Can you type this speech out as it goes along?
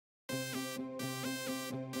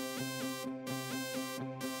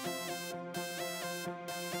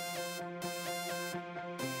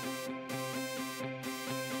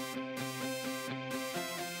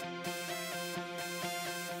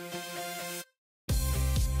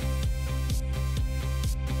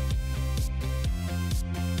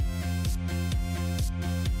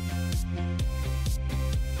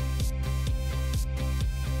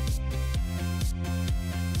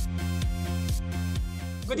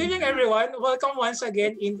Good evening, everyone. Welcome once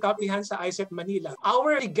again in Kapihan sa IECEP Manila.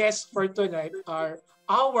 Our guests for tonight are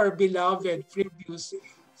our beloved previous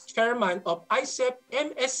chairman of IECEP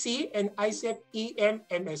MSC and IECEP EM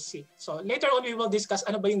MSC. So later on, we will discuss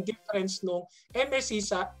ano ba yung difference ng MSC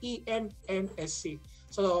sa EM MSC.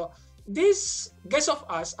 So these guests of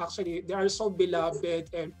us, actually, they are so beloved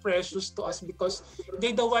and precious to us because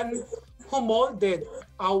they the one who molded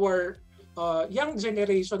our young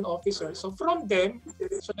generation officer. So from them,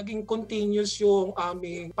 so naging continuous yung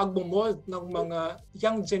aming pagbumold ng mga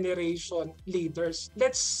young generation leaders.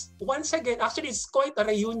 Let's once again, actually it's quite a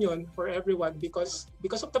reunion for everyone because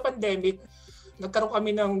of the pandemic, nagkaroon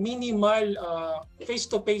kami ng minimal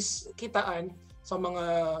face-to-face kitaan sa mga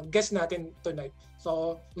guests natin tonight.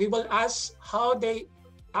 So we will ask how they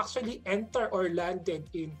actually enter or landed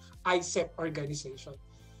in IECEP organization.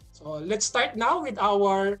 So let's start now with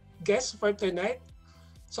our guest for tonight.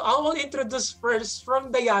 So I will introduce first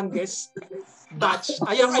from the youngest batch.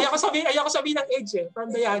 Ayoko sabihin ng age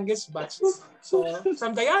from the youngest batch. So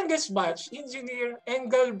from the youngest batch, Engineer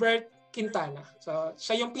Engelbert Quintana. So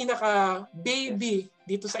siya yung pinaka baby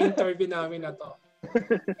dito sa interview namin na to.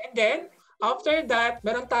 And then after that,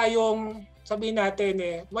 meron tayong sabihin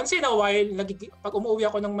natin once in a while, pag umuwi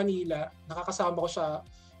ako ng Manila, nakakasama ko siya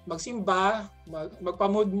magsimba,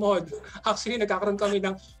 magpamod-mod. Actually, nagkakaroon kami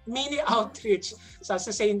ng mini outreach sa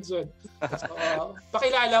St. Jude. So,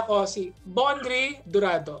 pakilala ko si Bonry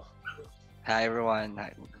Dorado. Hi everyone.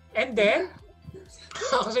 Hi. And then,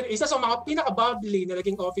 actually, isa sa mga pinaka-bubbly na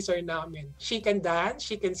naging officer namin. She can dance,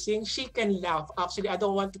 she can sing, she can laugh. Actually, I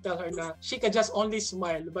don't want to tell her na she can just only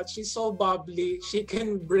smile, but she's so bubbly, she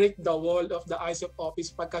can break the wall of the IECEP office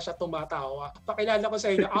pagka siya tumatawa. Pakilala ko sa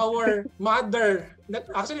inyo, our mother.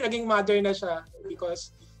 Actually, naging mother na siya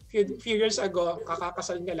because few years ago,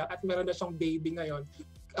 kakakasal niya lang at meron na siyang baby ngayon.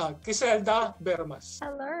 Kriselda Bernas.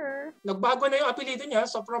 Hello. Nagbago na yung apelido niya.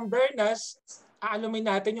 So from Bernas, aalamin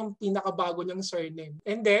natin yung pinakabago niyang surname.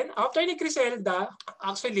 And then, after ni Kriselda,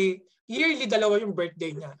 actually, yearly dalawa yung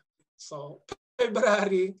birthday niya. So,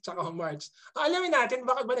 February tsaka March. Aalamin natin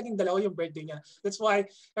bakit ba naging dalawa yung birthday niya. That's why,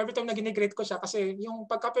 every time nag-integrate ko siya, kasi yung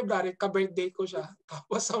pagka-February, ka-birthday ko siya.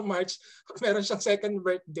 Tapos sa March, meron siyang second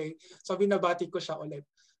birthday. So, binabati ko siya ulit.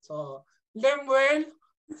 So, Lemuel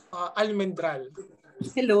Almendral.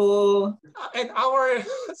 Hello. And our...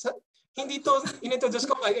 Hindi to inintroduce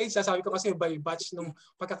ko kay age, sabi ko kasi by batch nung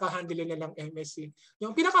pagkakahandle nila ng MSC.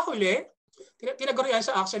 Yung pinakahuli, tinagurian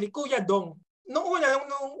siya actually, Kuya Dong. Nung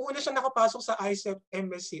una siya nakapasok sa IECEP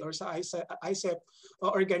MSC or sa IECEP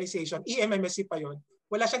organization, EMMSC pa yon.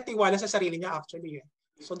 Wala siyang tiwala sa sarili niya actually.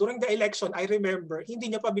 So during the election, I remember, hindi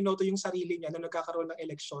niya pa binoto yung sarili niya nung nagkakaroon ng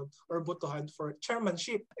election or botohan for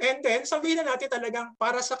chairmanship. And then, sabihin na natin talagang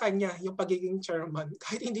para sa kanya yung pagiging chairman.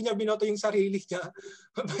 Kahit hindi niya binoto yung sarili niya.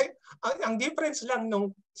 ang difference lang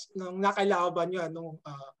nung nakalaban niya nung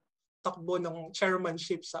takbo ng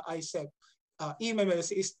chairmanship sa IECEP,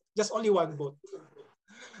 EMMSC is just only one vote.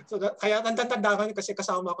 So kaya tanda ko kasi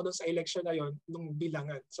kasama ako doon sa election na yon nung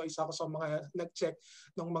bilangan. So isa ako sa mga nag-check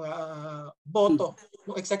ng mga boto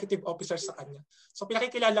ng executive officer sa kanya. So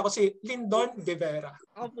pinakikilala ko si Lyndon de Vera.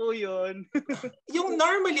 Ako po yun. Yung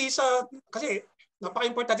normally kasi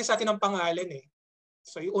napaka-importante sa atin ang pangalan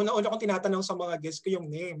So yung una-una kong tinatanong sa mga guests ko yung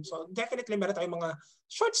name. So definitely meron tayong mga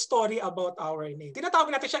short story about our name. Tinatawag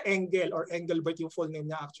natin siya Engel or Engelbert yung full name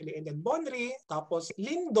niya actually. And then Bonry, tapos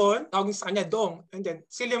Lyndon, tawagin sa kanya Dong. And then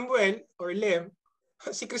si Lemuel or Lem,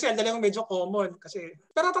 si Kriselda lang medyo common kasi.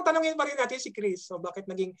 Pero tatanungin pa rin natin si Chris. So bakit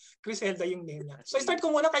naging Kriselda yung name niya? So start ko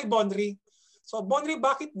muna kay Bonry. So Bonry,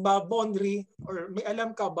 bakit ba Bonry? Or may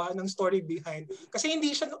alam ka ba ng story behind? Kasi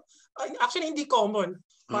hindi siya, actually hindi common.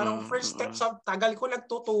 Parang first time, sa tagal ko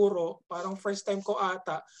nagtuturo, parang first time ko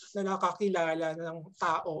ata na nakakilala ng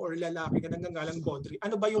tao or lalaki na nangangalang Bonry.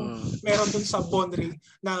 Ano ba yung meron dun sa Bonry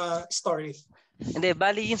na story? Hindi,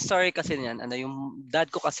 bali yung story kasi niyan, yung dad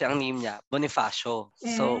ko kasi ang name niya, Bonifacio.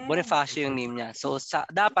 So, Bonifacio yung name niya. So,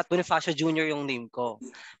 dapat Bonifacio Jr. yung name ko.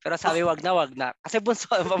 Pero sabi, wag na. Kasi bunso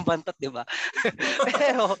ang bantot, di ba?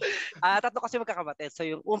 Pero, tatlo kasi magkakapatid. So,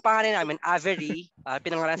 yung pangalan namin, Avery,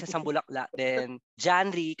 pinangalan sa Sambulakla. Then,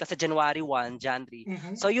 Janry, kasi January 1, Janry.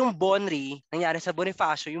 So, yung Bonry, nangyari sa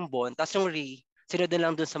Bonifacio, yung Bon, tapos yung Ri, sinunod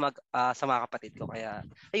lang dun sa mga kapatid ko. Kaya,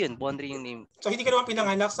 ayun, Bonry yung name. So, hindi ka naman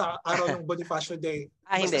pinanganak sa araw ng Bonifacio Day?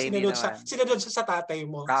 Hindi naman. Sinunod sa tatay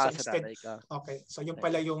mo. So, sa tatay ko. Okay. So, yun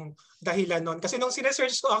pala yung dahilan nun. Kasi nung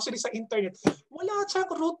sinesearch ko actually sa internet, wala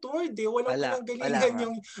siyang root word. Walang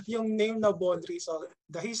pinanggalingan yung name na Bonry. So,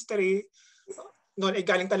 the history, noon ay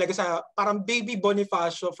galing talaga sa parang baby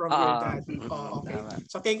Bonifacio from your dad. Okay. Tama.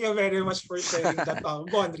 So thank you very much for sharing that,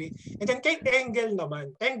 Bonry. And then kay Engel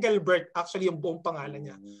naman, Engelbert, actually yung buong pangalan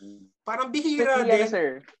niya. Parang bihira din.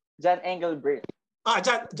 Sir. John Engelbert.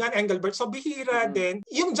 John Engelbert. So bihira din.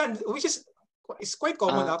 Yung John, which is quite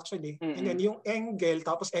common actually. And then yung Engel,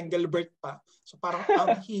 tapos Engelbert pa. So parang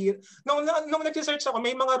nung nag-research ako,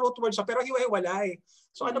 may mga root words siya, pero hiwa-hiwalay.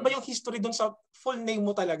 So ano ba yung history dun sa full name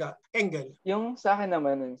mo talaga? Engel? Yung sa akin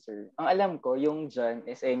naman nun, sir, ang alam ko, yung John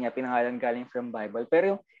is pinangalan galing from Bible.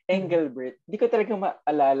 Pero yung Engelbert, di ko talaga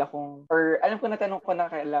maalala kung, or alam ko natanong ko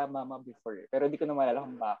na kaila mama before, pero di ko na maalala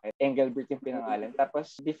kung bakit Engelbert yung pinangalan.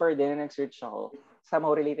 Tapos before din na nag-search ako,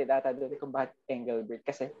 somehow related ata doon kung bakit Engelbert.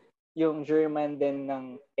 Kasi yung German din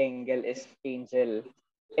ng Engel is angel.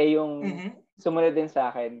 Yung sumunod din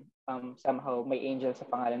sa akin, somehow may angel sa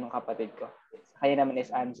pangalan ng kapatid ko. Kaya naman is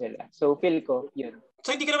Angela. So feel ko, yun.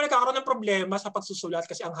 So hindi ka naman nagkakaroon ng problema sa pagsusulat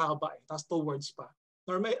kasi ang haba tapos 2 words pa.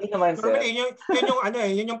 Normally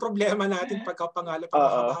yun yung problema natin pagkapangalan,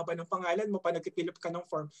 pagkahaba ng pangalan mo pa nagpipilip ka ng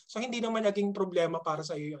form. So hindi naman naging problema para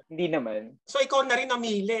sa iyo yun. Hindi naman. So ikaw na rin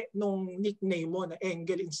namili nung nickname mo na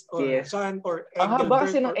Engel or John or Engelbert. Ang haba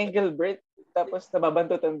kasi ng Engelbert. Tapos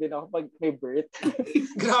nababantutan din ako pag may birth.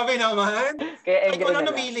 Grabe naman. Kaya Engel na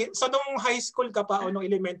namili. So nung high school ka pa o nung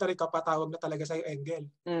elementary ka pa, tawag na talaga sa'yo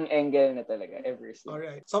Engel? Engel na talaga, ever since.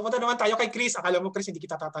 Alright. So punta naman tayo kay Chris. Akala mo Chris, hindi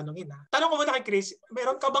kita tatanungin ha. Tanong ko muna kay Chris,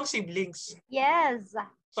 meron ka bang siblings? Yes.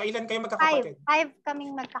 So ilan kayo magkakapatid? 5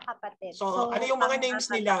 kaming magkakapatid. So ano yung mga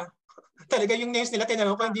names nila? Talaga yung names nila,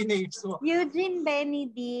 tinanong ko, hindi names mo. Eugene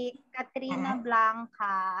Benedict, Katrina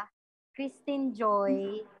Blanca, Christine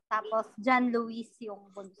Joy, tapos John Luis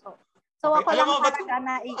yung bunso. So ako lang talaga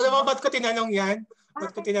na alam mo ba't ko tinanong yan?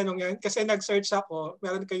 Kasi nag-search ako,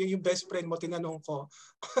 meron kayo yung best friend mo, tinanong ko.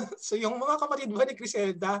 So yung mga kapatid ba ni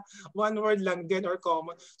Kriselda, one word lang din or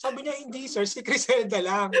common? Sabi niya, hindi sir, si Kriselda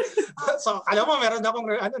lang. So alam mo, meron akong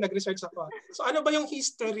nag-research ako. So ano ba yung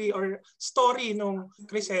history or story nung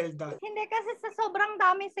Kriselda? Hindi kasi sa sobrang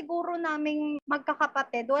dami siguro naming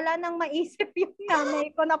magkakapatid, wala nang maisip yung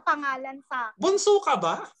nanay ko na pangalan sa... Bunso ka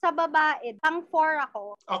ba? Sa babae. Pang 4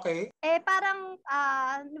 ako. Okay. Parang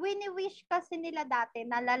wini-wish kasi nila dati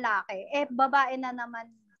na lalaki, babae na naman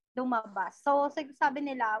lumabas. So, sabi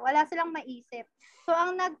nila, wala silang maisip. So,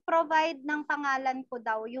 ang nag-provide ng pangalan ko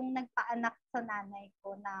daw, yung nagpaanak sa nanay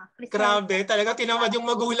ko na Kriselda. Grabe, talaga tinamad yung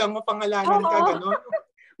magulang mo pangalanan ka, gano'n?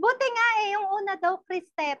 Buti nga yung una daw,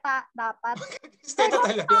 Kristeta dapat. Kristeta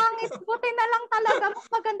talaga. Pangit, buti na lang talaga. Mas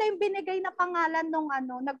maganda yung binigay na pangalan nung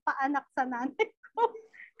nagpaanak sa nanay ko.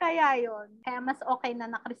 Kaya yun. Kaya mas okay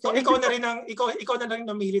na Kriselda. So ikaw na rin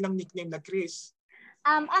namili ng nickname na Chris.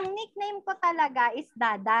 Ang nickname ko talaga is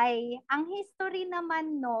Daday. Ang history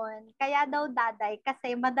naman nun, kaya daw Daday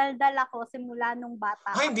kasi madaldal ako simula nung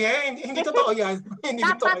bata. Ay, hindi totoo yan. Hindi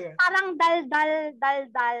totoo yan. Parang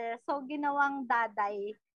daldal. So ginawang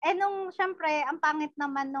Daday. Syempre, ang pangit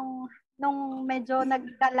naman nung medyo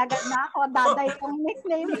nagdalaga na ako, Daday yung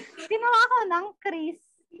nickname. Ginawa ko ng Chris.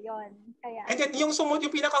 Yon, kaya. And then yung sumunod,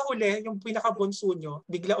 yung pinakahuli, yung pinakabunso nyo,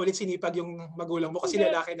 bigla ulit sinipag yung magulang mo kasi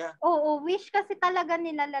lalaki na. Oo, wish kasi talaga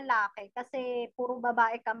nila lalaki kasi puro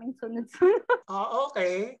babae kaming sunod-sunod.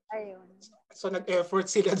 Okay. Ayun. So nag-effort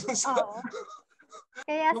sila dun sa... Oo.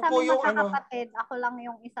 Kaya sa mga magkakapatid, ako lang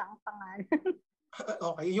yung isang pangalan.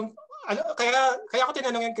 Okay, kaya ako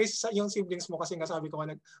tinanong yan Chris yung siblings mo kasi nga sabi ko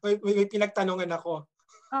may pinagtanungan ako.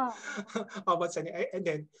 Oh. About sa and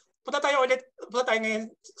then punta tayo ngayon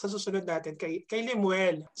sa susunod natin kay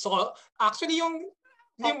Lemuel. So actually yung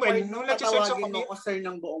Lemuel nung nag-search ako sir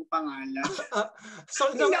ng buong pangalan.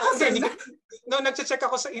 So nung nag-check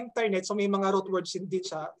ako sa internet, so may mga root words din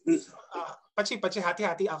siya. Pachi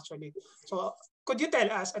hati-hati actually. So could you tell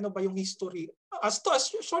us ano ba yung history? As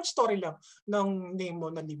short story lang ng name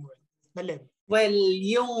mo na Lemuel. Na Lem. Well,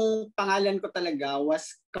 yung pangalan ko talaga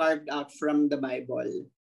was carved out from the Bible.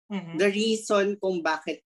 Mm-hmm. The reason kung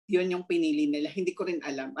bakit yun yung pinili nila, hindi ko rin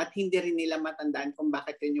alam at hindi rin nila matandaan kung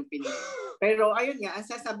bakit yun yung pinili. Pero ayun nga, ang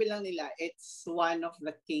sasabi lang nila, it's one of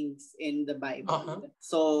the kings in the Bible. Uh-huh.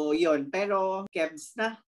 So yun, pero Kebs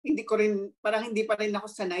na, hindi pa rin ako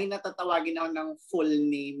sanay na tatawagin ako ng full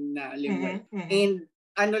name na Lemuel. Mm-hmm. And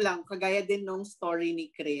kagaya din nung story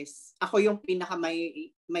ni Chris, ako yung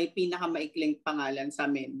may pinakamaikling pangalan sa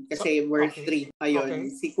amin kasi we're 3.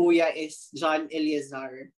 Ayun, si Kuya is John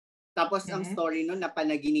Eleazar. Tapos ang story nun,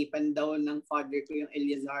 napanaginipan daw ng father ko yung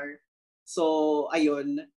Eleazar. So,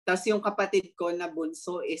 ayun. Tapos yung kapatid ko na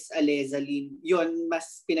bunso is Alezaline. Yun,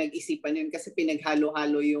 mas pinag-isipan yun kasi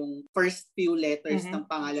pinaghalo-halo yung first few letters ng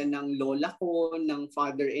pangalan ng lola ko, ng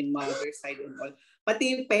father and mother side and all.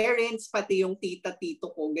 Pati yung parents, pati yung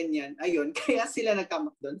tita-tito ko, ganyan. Ayun, kaya sila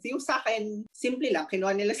nagkamak doon. Yung sa akin, simple lang,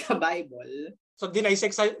 kinuha nila sa Bible. So,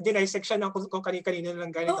 dinissect siya ng kung kanina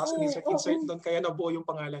lang galing, tapos insert doon, kaya nabuo yung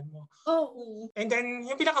pangalan mo. Oo. And then,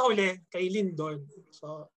 yung pinakahuli, kay Lyndon.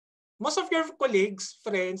 So, most of your colleagues,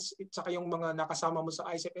 friends, at saka yung mga nakasama mo sa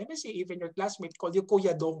IECEP MSc, even your classmate, call you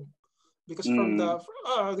Kuya Dong. Because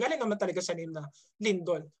galing naman talaga sa name na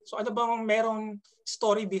Lyndon. So ano bang merong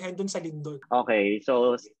story behind dun sa Lyndon? Okay,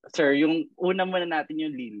 so sir, yung una muna natin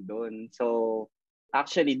yung Lyndon. So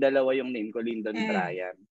actually, dalawa yung name ko, Lyndon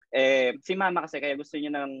Bryan. Si mama kasi kaya gusto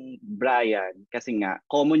niya ng Bryan kasi nga,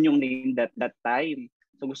 common yung name that time.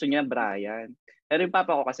 So gusto niya Bryan. Pero yung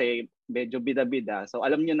papa ko kasi medyo bida-bida. So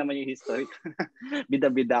alam niyo naman yung history.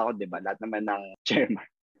 Bida-bida ako, 'di ba? Lahat naman ng chairman.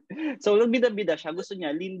 So nung bida-bida siya, gusto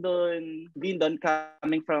niya Lyndon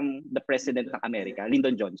coming from the president ng Amerika,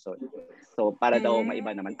 Lyndon Johnson. So para daw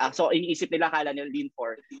maiba naman. So iniisip nila, kala nila Lynn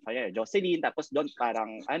for Jocelyn, tapos Don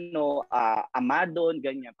parang Amadon,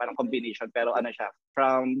 ganyan, parang combination, pero ano siya,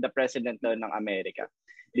 from the president ng Amerika,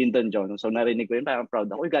 Lyndon Johnson. So narinig ko yun, parang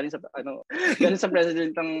proud ako. Uy, galing sa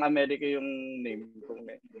president ng Amerika yung name ko.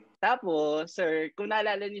 Tapos, sir, kung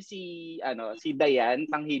naalala niyo si Diane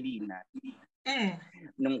Panghilina,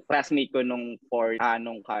 nung classmate ko nung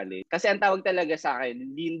college. Kasi ang tawag talaga sa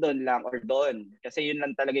akin, Lyndon lang or Don. Kasi yun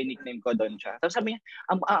lang talaga yung nickname ko, Don siya. Tapos sabi niya,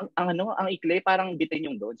 ang ikli, parang bitin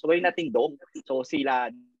yung Don. So why nating Dong? So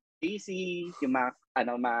sila, Daisy, yung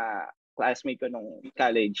mga classmate ko nung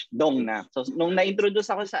college, Dong na. So nung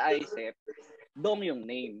na-introduce ako sa IECEP, Dong yung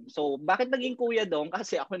name. So bakit naging Kuya Dong?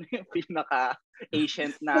 Kasi ako na yung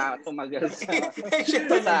pinaka-ancient na tumagal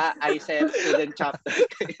sa IECEP student chapter.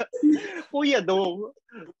 Kuya Dong.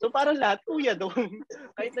 So parang lahat, Kuya Dong.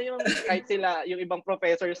 Kahit sila, yung ibang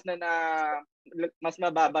professors na mas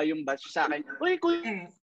mababa yung batch sa akin, uy,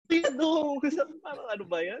 Kuya Dong. Parang ano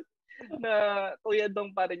ba yan? Na Kuya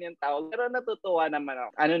Dong pa rin yung tawag. Pero natutuwa naman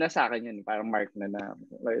ako. Ano na sa akin yun? Parang mark na.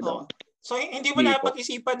 So hindi mo na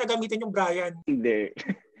pag-isipan na gamitin yung Bryan? Hindi.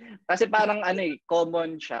 Kasi parang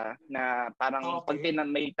common siya na parang pag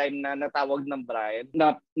may time na natawag ng Bryan,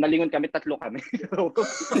 na nalingon kami, 3 kami.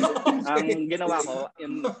 Ang ginawa ko,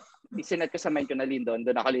 isinet ko sa mind ko na Lyndon,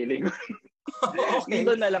 doon ako lilingon.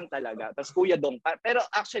 Lyndon na lang talaga. Tapos Kuya Dong. Pero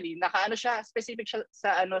actually, nakaano siya, specific siya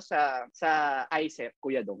sa IECEP,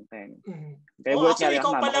 Kuya Dong. Kaya actually,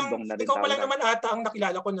 ikaw pa lang naman ata ang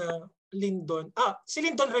nakilala ko na Lyndon. Si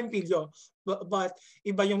Lyndon Rempilio. But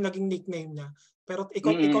iba yung naging nickname niya. Pero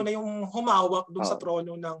ikaw na yung humawak dun sa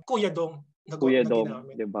trono ng Kuya Dong. Kuya Dong,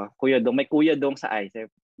 di ba? Kuya Dong. May Kuya Dong sa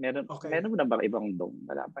IECEP. Meron na bang ibang Dong?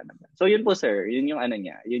 Wala pa naman. So yun po, sir. Yun yung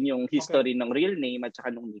niya. Yun yung history ng real name at saka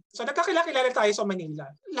nung nickname. So nagkakilala tayo sa Manila.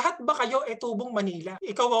 Lahat ba kayo tubong Manila?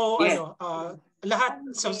 Ikaw lahat.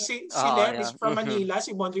 So si Lem is from Manila,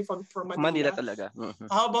 si Bonry from Manila. Manila talaga.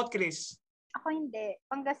 How about Chris? Ako hindi.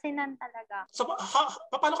 Pangasinan talaga. So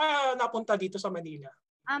paano kaya napunta dito sa Manila?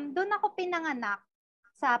 Doon ako pinanganak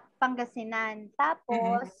sa Pangasinan.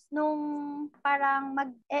 Tapos, nung parang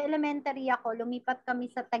mag-elementary ako, lumipat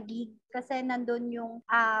kami sa Taguig kasi nandun yung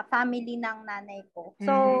family ng nanay ko.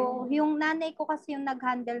 So, yung nanay ko kasi yung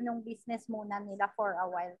nag-handle ng business muna nila for a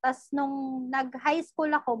while. Tapos, nung nag-high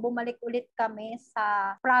school ako, bumalik ulit kami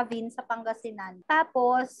sa province, sa Pangasinan.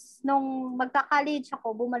 Tapos, nung magka-college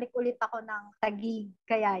ako, bumalik ulit ako ng Taguig.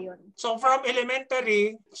 Kaya yun. So, from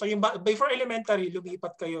elementary, before elementary,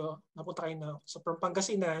 lumipat kayo, napunta kayo na from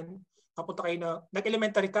Pangasinan, napunta kayo na,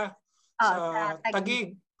 nag-elementary ka sa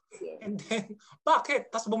Taguig. And then,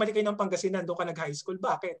 bakit? Tapos bumalik kayo ng Pangasinan, doon ka nag-high school.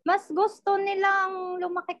 Bakit? Mas gusto nilang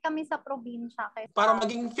lumaki kami sa probinsya. Para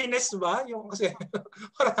maging finesse ba? Yung kasi,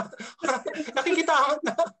 nakikita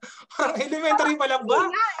na, parang elementary pa lang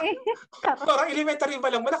ba? Parang elementary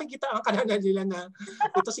pa lang ba? Nakikita ang kanana nila na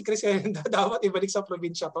ito si Kriselda, dapat ibalik sa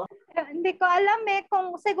probinsya to? Hindi ko alam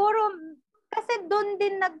kung siguro, kasi doon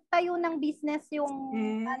din nagtayo ng business yung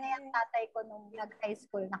nanay at tatay ko nung nag-high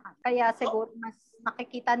school na. Kaya siguro mas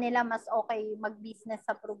nakikita nila mas okay mag-business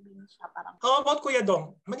sa probinsya. Parang. How about Kuya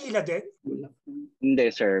Dong? Manila din?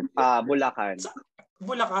 Hindi, sir. Bulacan.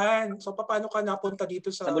 Bulacan. So, paano ka napunta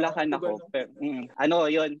dito sa Bulacan ako.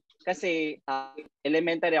 Yun. Kasi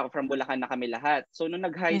elementary ako, from Bulacan na kami lahat. So, nung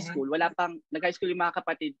nag-high school, nag-high school yung mga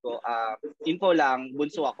kapatid ko. Info lang,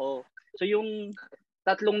 bunso ako. So, yung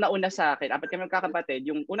 3 nauna sa akin, 4 kami magkakapatid.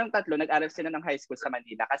 Yung unang 3, nag-aral sila ng high school sa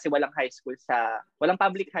Manila kasi walang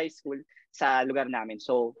public high school sa lugar namin.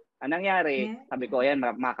 So, Ang nangyari, sabi ko, ayan,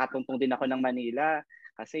 makakatuntong din ako ng Manila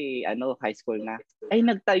kasi high school na. Ay,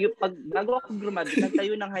 bago ako graduate,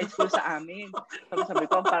 nagtayo ng high school sa amin. Sabi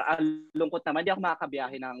ko, parang lungkot naman, di ako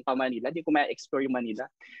makakabiyahe ng pa-Manila, di ko ma-explore yung Manila.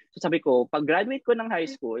 So sabi ko, pag graduate ko ng high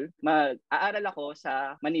school, mag-aaral ako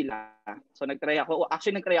sa Manila. So nagtry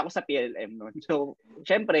ako sa PLM noon. So,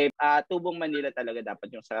 syempre, tubong Manila talaga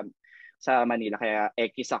dapat yung sa Manila, kaya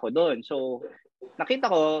ECEs ako doon. So, nakita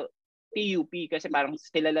ko, PUP kasi parang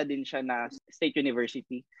kilala din siya na State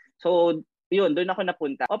University. So, yun, doon ako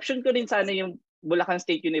napunta. Option ko rin sana yung Bulacan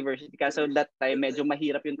State University kasi that time medyo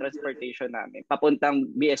mahirap yung transportation namin papuntang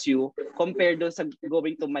BSU compared doon sa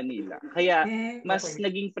going to Manila. Kaya mas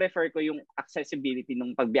naging prefer ko yung accessibility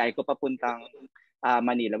nung pagbiyahe ko papuntang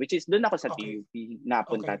Manila, which is doon ako sa TUP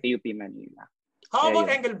napunta, TUP Manila. How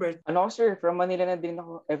about Engelbert? Sir, from Manila na din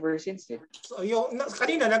ako ever since. So,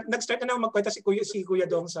 kanina, nag-start na magkwenta si Kuya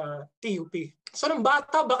Dong sa TUP. So, nung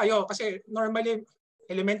bata ba kayo? Kasi normally,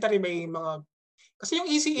 elementary may mga... Kasi yung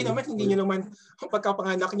ECE naman, hindi nyo naman,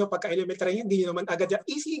 pagkapanganak nyo, pagka-elementary, hindi nyo naman agad yan.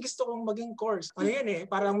 ECE gusto kong maging course.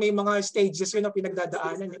 Parang may mga stages yun na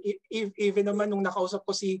pinagdadaanan. Even naman nung nakausap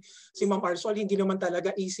ko si Ma'am Arsol, hindi naman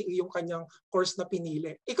talaga ECE yung kanyang course na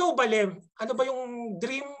pinili. Ikaw ba, Lem? Ano ba yung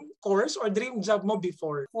dream course or dream job mo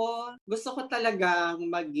before? Gusto ko talagang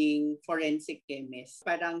maging forensic chemist.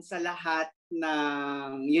 Parang sa lahat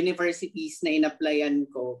ng universities na in-applyan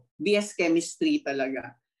ko, BS Chemistry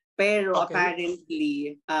talaga. Pero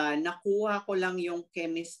apparently, nakuha ko lang yung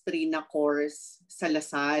chemistry na course sa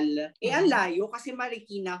Lasal. Ang layo kasi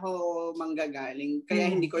Marikina ko manggagaling.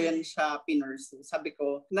 Kaya hindi ko yan siya pinursu. Sabi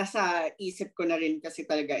ko, nasa isip ko na rin kasi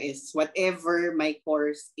talaga is whatever my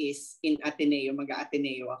course is in Ateneo,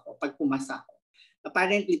 mag-Ateneo ako pag pumasa ako.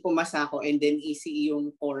 Apparently, pumasa ako and then ECE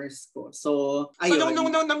yung course ko. So, ayun. So,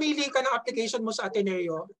 nung namili ka ng application mo sa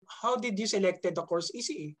Ateneo, how did you selected the course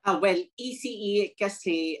ECE? Well, ECE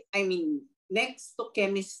kasi, next to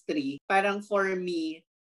chemistry, parang for me,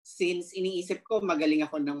 since iniisip ko, magaling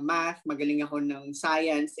ako ng math, magaling ako ng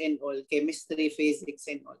science and all, chemistry, physics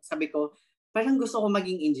and all. Sabi ko, parang gusto ko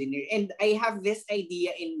maging engineer. And I have this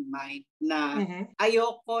idea in mind na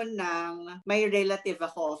ayoko nang may relative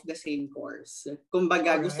ako of the same course.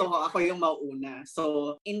 Kumbaga, gusto ko ako yung mauna.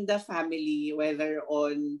 So, in the family, whether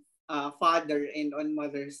on father and on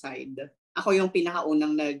mother side, ako yung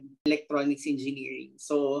pinakaunang nag-electronics engineering.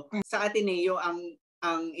 So, sa Ateneo,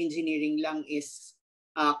 ang engineering lang is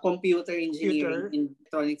computer engineering,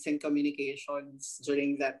 electronics and communications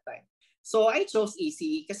during that time. So, I chose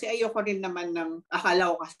ECE kasi ayoko rin naman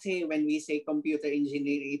akala ko kasi when we say computer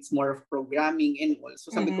engineering, it's more of programming and all.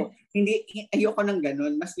 So, sabi ko, ayoko ng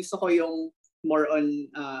ganun. Mas gusto ko yung more on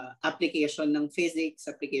application ng physics,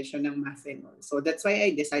 application ng math and all. So, that's why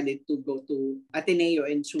I decided to go to Ateneo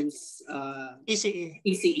and choose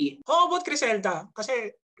ECE. How about Kriselda?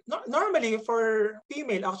 Kasi normally for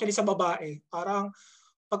female, actually sa babae, parang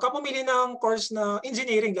pagka pumili ng course na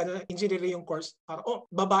engineering yung course, parang,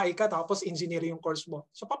 babae ka tapos engineering yung course mo.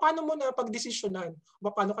 So, paano mo na pagdesisyonan?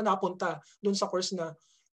 Paano ka napunta dun sa course na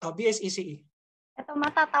BS ECE? Ito,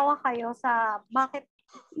 matatawa kayo sa bakit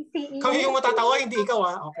ECE. Kami yung matatawa, hindi ikaw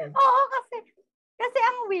Okay. Oo, kasi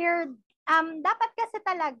ang weird. Dapat kasi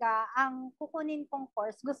talaga, ang kukunin kong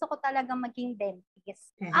course, gusto ko talaga maging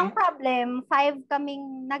dentist. Ang problem, 5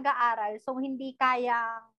 kaming nag-aaral, so hindi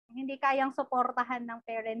kayang suportahan ng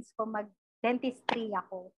parents ko mag-dentistry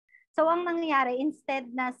ako. So, ang nangyari,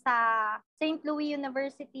 instead na sa St. Louis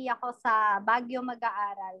University ako sa Baguio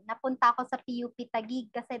mag-aaral, napunta ako sa PUP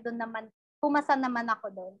Taguig kasi doon naman, pumasa naman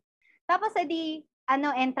ako doon. Tapos,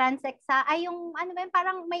 entrance exam,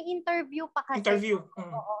 parang may interview pa kasi. Interview.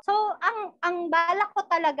 So, ang balak ko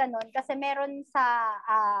talaga noon, kasi meron sa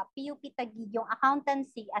PUP Taguig yung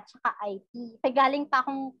accountancy at saka IT. Kasi galing pa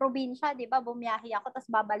akong probinsya, di ba? Bumiyahe ako, tapos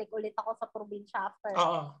babalik ulit ako sa probinsya after.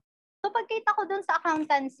 So, pagkita ko dun sa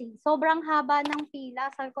accountancy, sobrang haba ng pila.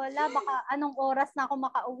 Sabi ko, baka anong oras na ako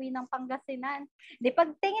makauwi ng Pangasinan. Di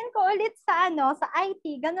pagtingin ko ulit sa IT,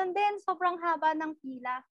 ganun din, sobrang haba ng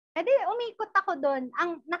pila. Umikot ako doon.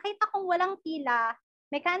 Ang nakita kong walang pila,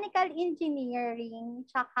 mechanical engineering,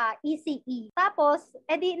 tsaka ECE. Tapos,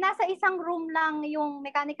 nasa isang room lang yung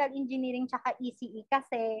mechanical engineering tsaka ECE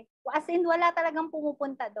kasi as in wala talagang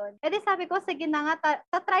pumupunta doon. Sabi ko, sige na nga,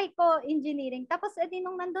 tatry ko engineering. Tapos,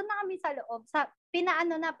 nung nandun na kami sa loob,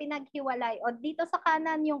 pinaghiwalay. O dito sa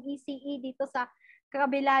kanan yung ECE, dito sa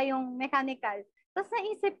kabila yung mechanical. Tapos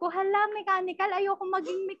naisip ko, mechanical, ayoko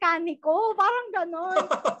maging mekaniko. Parang ganon.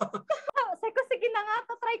 Sabi ko, sige na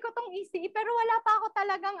nga, try ko tong ECE. Pero wala pa ako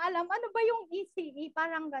talagang alam, ano ba yung ECE?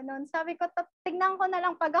 Parang ganon. Sabi ko, tignan ko na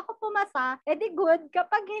lang, pag ako pumasa, good.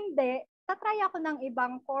 Kapag hindi, tatry ako ng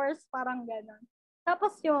ibang course, parang gano'n.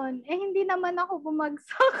 Tapos yun, hindi naman ako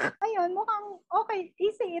bumagsak. Ayun, mukhang okay,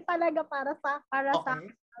 ECE talaga para sa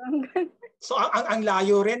Okay. So ang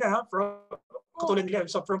layo rin from katulad ni Lem.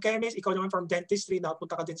 So from chemist, ikaw naman from dentistry,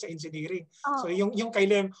 napunta ka din sa engineering. So yung kay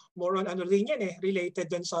Lem, more on ano rin yan related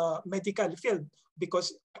din sa medical field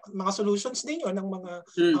because mga solutions din yun ng mga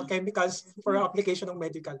chemicals for application ng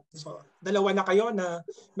medical. So dalawa na kayo na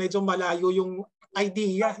medyo malayo yung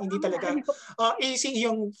idea, hindi talaga easy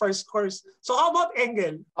yung first course. So how about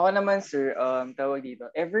Engel? Ako naman sir, tawag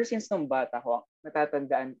dito, ever since nung bata ko,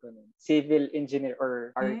 natatandaan ko nun, civil engineer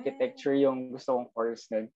or architecture yung gusto kong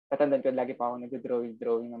course nun. Tatandaan ko, lagi pa ako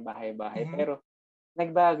nag-drawing ng bahay-bahay. Pero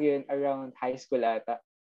nagbago yun around high school ata.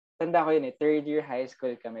 Tanda ko yun third year high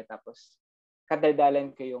school kami. Tapos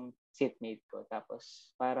kadaldalan ko yung seatmate ko.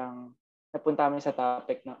 Tapos parang napunta kami sa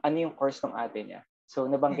topic ng ano yung course ng ate niya. So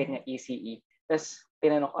nabanggit niya ECE. Tapos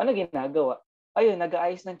tinanong ko, ano ginagawa? Ayun,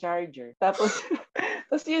 nag-aayos ng charger. Tapos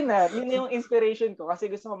yun yung inspiration ko kasi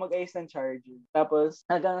gusto ko mag-ayos ng charger. Tapos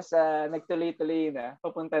hanggang sa nagtuloy-tuloy na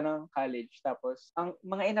papunta ng college. Tapos ang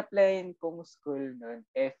mga in-applyan kong school nun,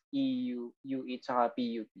 FEU, UE, tsaka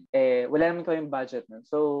PUP. Wala naman ko yung budget nun.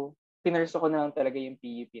 So pinurso ko na lang talaga yung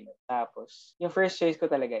PUP nun. Tapos yung first choice ko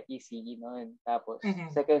talaga ECE nun. Tapos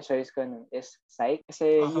second choice ko nun is psych.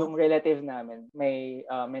 Kasi yung relative namin may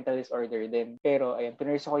mental disorder din. Pero ayun,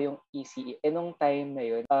 pinurso ko yung ECE. Nung time na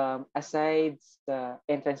yun, aside sa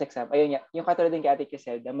entrance exam, ayun yung katulad din kay Ate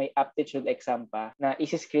Kriselda, may aptitude exam pa na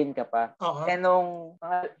isi-screen ka pa. Nung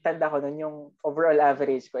tanda ko nun, yung overall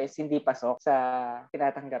average ko is hindi pasok sa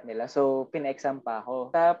tinatanggap nila. So pina-exam pa ako.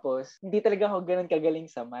 Tapos hindi talaga ako ganun kagaling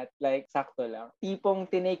sa math. Like, sakto lang. Tipong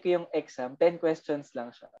tinake ko yung exam, 10 questions lang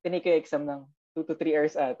siya. Tinake ko yung exam ng 2 to 3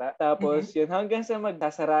 hours ata. Tapos, yun, hanggang sa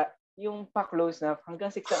magsasara, yung pa-close na, hanggang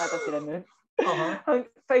 6 na ata sila nun.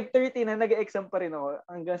 5:30 na, nag-exam pa rin ako.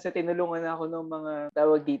 Hanggang sa tinulungan na ako ng mga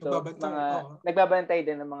tawag dito, nagbabantay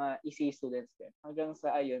din ng mga ECE students din. Hanggang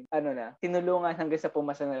sa, ayun, tinulungan hanggang sa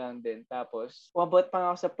pumasa na lang din. Tapos, umabot pa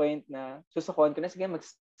ako sa point na susukuan ko na, sige,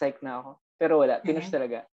 mag-psych na ako. Pero wala, finish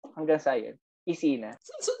talaga. Hanggang sa, ayun. Easy na.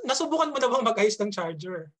 So, nasubukan mo na bang mag-ayos ng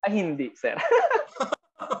charger? Hindi, sir.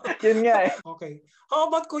 Yun nga Okay. How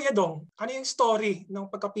about Kuya Dong? Ano yung story ng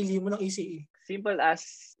pagkapili mo ng ECE? Simple as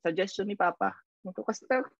suggestion ni Papa.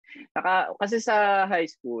 Kasi sa high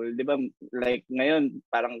school, di ba, like ngayon,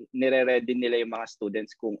 parang nire-ready nila yung mga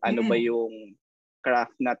students kung ano ba yung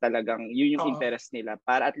craft na talagang yun yung interest nila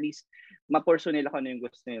para at least ma-pursue nila kung ano yung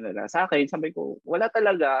gusto nila. Sa akin, sabi ko, wala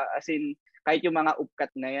talaga. As in, kahit yung mga upkat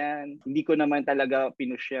na yan, hindi ko naman talaga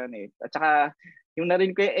pinush yan At saka, yung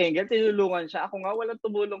narinig ko yung Engel, tinulungan siya. Ako nga, walang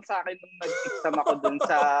tumulong sa akin nung nag-exam ako dun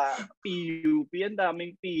sa PUP. Ang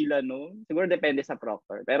daming pila, no? Siguro depende sa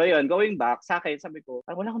proctor. Pero yun, going back, sa akin, sabi ko,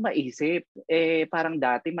 wala akong maisip. Parang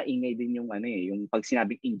dati, maingay din yung yung pag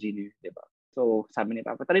sinabing engineer, di ba? So, sabi ni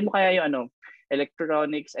Papa, try mo kaya yung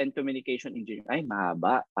electronics and communication engineer. Ay,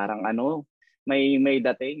 mahaba. Parang may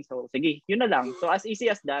dating. So, sige, yun na lang. So, as easy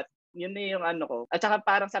as that, yun na yung ko. At saka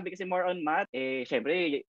parang sabi kasi more on math,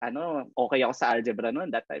 syempre, okay ako sa algebra noon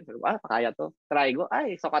that time. So, kaya to. Try go.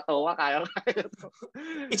 Ay, so katawa, kaya to.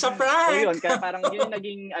 It's a prank! So yun, kaya parang yun yung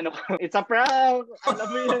naging, ko. It's a prank! Alam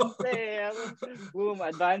mo yun, sir. Boom,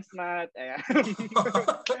 advanced math.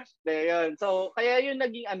 Yun. So, kaya yun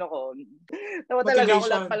naging ko. Tawa talaga ako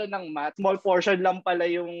lahat pala ng math. Small portion lang pala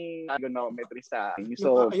yung trigonometry sa akin.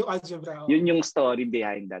 So, yung algebra. Yun yung story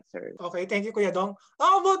behind that, sir. Okay, thank you, Kuya Dong.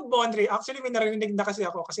 How about Bonry? Actually, may narinig na kasi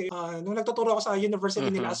ako kasi nung nagtuturo ako sa university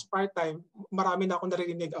nila as part-time, marami na akong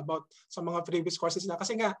narinig about sa mga previous courses na.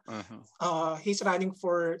 Kasi nga, he's running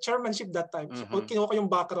for chairmanship that time. So, kinuha ko yung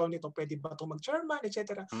background nito. Pwede ba ito mag-chairman,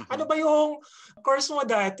 etc. Ano ba yung course mo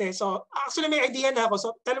dati? So, actually, may idea na ako. So,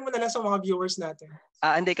 tell mo na lang sa mga viewers natin.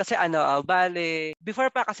 Hindi kasi bale, before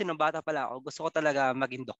pa kasi nung bata pala ako, gusto ko talaga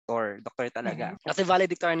maging doktor talaga. Kasi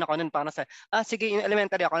valedictorian ako noon, parang sige, yung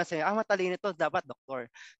elementary ako na matalino ito, dapat doktor.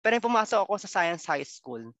 Pero yung pumasok ako sa science high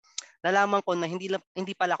school, nalaman ko na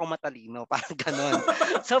hindi pala ako matalino, parang gano'n.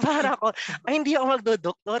 So para ako, hindi ako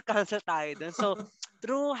magdo-doktor, cancel tayo dun. So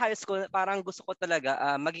through high school, parang gusto ko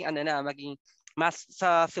talaga maging mass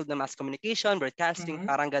sa field ng mass communication, broadcasting,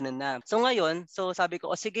 parang ganun na. So ngayon, sabi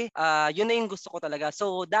ko, sige, yun na yung gusto ko talaga.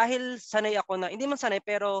 So dahil sanay ako na, hindi man sanay,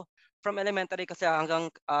 pero from elementary kasi hanggang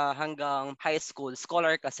high school,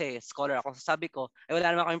 scholar ako. So sabi ko,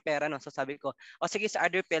 wala naman kaming pera, no? So sabi ko, sige, sa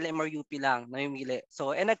either PLM or UP lang, namimili.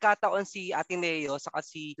 So, nagkataon si Ateneo saka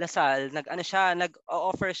si Lasal,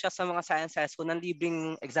 nag-offer siya sa mga science high school ng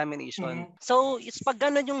libreng examination. So, pag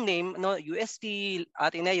ganun yung name, no, UST,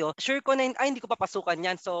 Ateneo, sure ko na hindi ko papasukan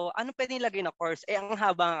yan. So, ano pwede nilagay na course? Ang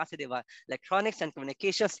haba nga kasi, di ba? Electronics and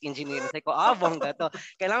Communications Engineering. Sabi ko, bongga to.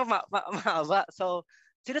 Kailangan mahaba. So,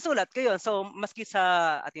 sinusulat ko yun. So, maski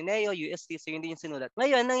sa Ateneo, UST, so hindi yung sinulat.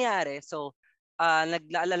 Ngayon, nangyari, so,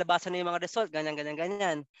 naglalabasan na yung mga result,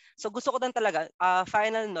 ganyan. So, gusto ko lang talaga,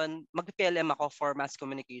 final nun, mag-PLM ako for mass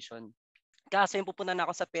communication. Kasi yung pupunta na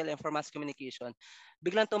ako sa PLM for mass communication,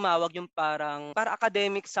 biglang tumawag yung para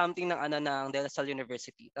academic something ng De La Salle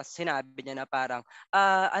University. Tapos sinabi niya na parang,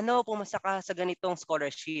 pumasa ka sa ganitong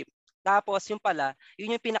scholarship. Tapos yung pala,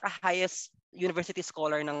 yun yung pinaka-highest university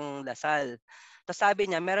scholar ng La Salle. Tapos sabi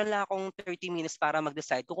niya, meron lang akong 30 minutes para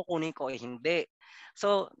mag-decide kung kukunin ko o hindi.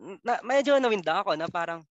 So, medyo nawinda ako na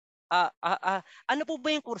parang, ano po ba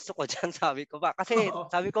yung kurso ko dyan? Sabi ko ba? Kasi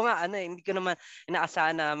sabi ko nga, hindi ko naman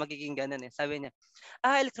inaasahan na magiging ganun eh. Sabi niya,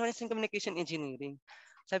 Electronics and Communication Engineering.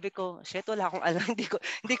 Sabi ko, shit, wala akong alam.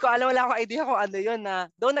 Hindi ko alam, wala akong idea kung ano yun na.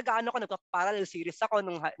 Doon nagpa-parallel series ako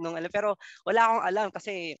nung pero wala akong alam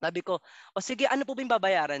kasi sabi ko, sige, ano po ba yung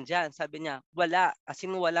babayaran dyan? Sabi niya, wala. As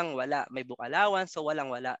in, wala. May book allowance, so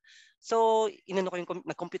walang-wala. So,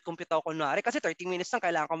 nag-compute ako kunwari kasi 30 minutes lang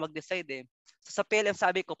kailangan ko mag-decide eh. So, sa PLM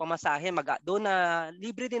sabi ko, pamasahe, doon na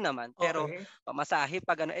libre din naman. Pero pamasahe,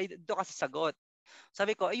 pag doon kasi sagot.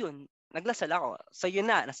 Sabi ko, ayun, naglasal ako. So, yun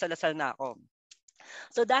na, nasa Lasal na ako.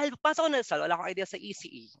 So dahil pasok ko na Lasal, wala akong idea sa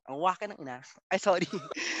ECE. Ang waka ng ina. Ay, sorry.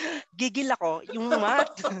 Gigil ako. Yung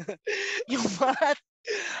math.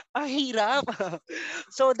 Ang hirap.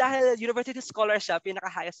 So dahil university scholar siya,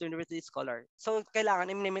 pinaka-highest university scholar. So kailangan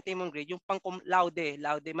i-maintain mong grade yung pang laude,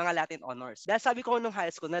 mga Latin honors. Dahil sabi ko nung high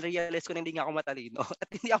school, na-realize ko na hindi nga ako matalino at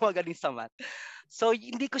hindi ako magaling sa math. So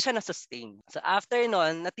hindi ko siya na-sustain. So after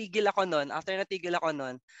natigil ako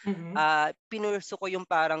nun, pinurso ko yung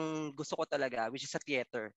parang gusto ko talaga, which is sa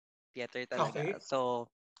theater talaga. Okay. So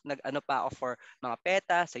nag-ano pa ako for mga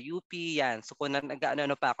PETA sa UP, yan. So kung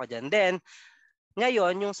nag-ano pa ako dyan. Then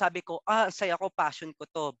ngayon, yung sabi ko, saya ko, passion ko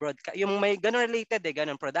to, broadcast. Yung may ganun related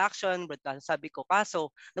ganun, production, broadcast. Sabi ko,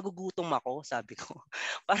 kaso, nagugutom ako, sabi ko.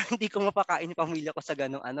 Parang hindi ko mapakain yung pamilya ko sa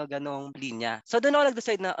ganung linya. So doon ako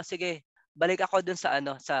nag-decide na, sige, balik ako dun sa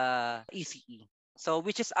ECE. So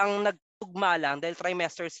which is ang nagtugma lang dahil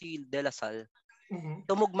trimester si De La Salle.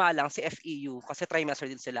 Tumugma lang si FEU kasi trimester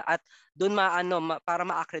din sila at doon para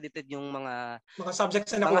ma-accredited yung mga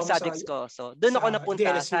subjects ko. So doon ako napunta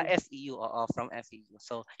DLSU. Sa FEU, from FEU.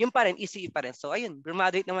 So yun pa rin, ECE pa rin. So ayun,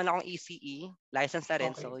 graduate naman akong ECE, license na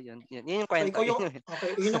rin. Okay. So yun yung kwento. So,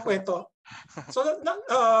 yun yung kwento. So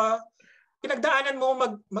pinagdaanan mo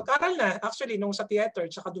mag-aral na actually nung sa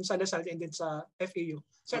theater tsaka dun sa Lasal and then sa FEU.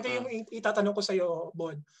 So ito yung itatanong ko sa iyo,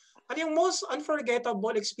 Bon. Ano yung most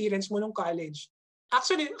unforgettable experience mo nung college?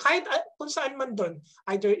 Actually, kahit kung saan man doon,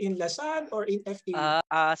 either in Lasal or in FEU.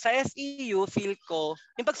 Sa FEU, feel ko,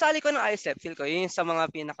 yung pagsali ko ng IECEP, feel ko, yun sa mga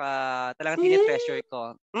talagang tinitreasure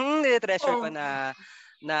ko. Tinitreasure ko na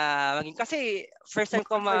maging, kasi first time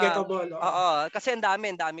ko kasi ang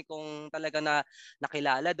dami kong talaga na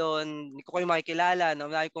nakilala doon. Hindi ko kayo makikilala, no?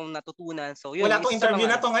 Marami kong natutunan. So yun. Wala tong interview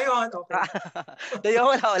na to ngayon. Okay.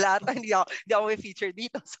 wala. Hindi ako may feature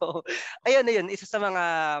dito. So ayun, isa sa mga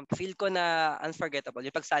feel ko na unforgettable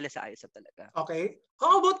yung pagsali sa IECEP talaga. Okay.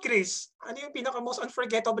 How about Chris? Ano yung pinaka most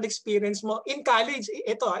unforgettable experience mo in college?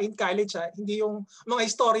 Ito in college hindi yung mga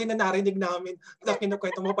story na narinig namin na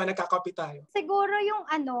kinukwento mo pa nagkakape tayo. Siguro yung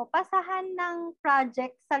pasahan ng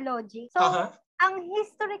project sa Logic. So, ang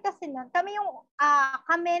history kasi nun, kami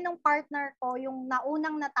nung partner ko, yung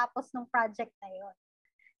naunang natapos ng project na yun.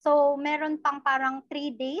 So, meron pang parang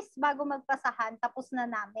 3 days bago magpasahan, tapos na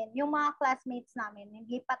namin. Yung mga classmates namin,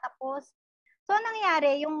 hindi pa tapos. So,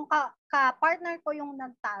 nangyari, yung ka-partner ko yung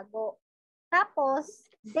nagtago. Tapos,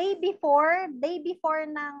 day before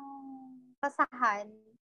ng pasahan,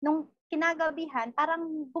 nung kinagabihan, parang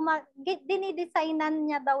dinidesignan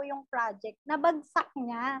niya daw yung project. Nabagsak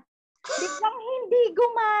niya. Biglang hindi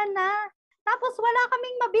gumana. Tapos wala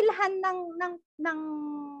kaming mabilhan ng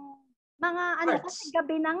mga kasi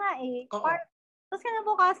gabi na nga eh. Tapos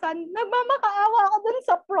kinabukasan, nagmamakaawa ako dun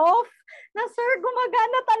sa prof na, sir,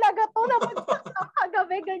 gumagana talaga to na bagsak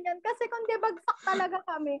kagabi, ganyan. Kasi kung di bagsak talaga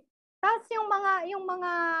kami, Tapos yung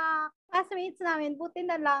mga classmates namin, buti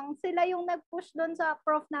na lang, sila yung nag-push doon sa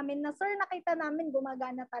prof namin na, sir, nakita namin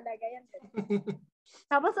gumagana talaga yan.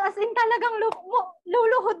 Tapos as in talagang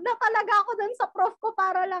luluhod na talaga ako doon sa prof ko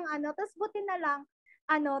para lang Tapos buti na lang,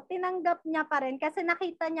 tinanggap niya pa rin kasi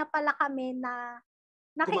nakita niya pala kami na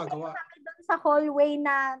nakita niya kami doon sa hallway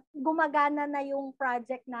na gumagana na yung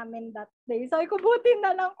project namin that day. So, buti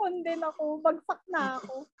na lang kundi ako, bagsak na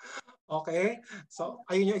ako. Okay. So,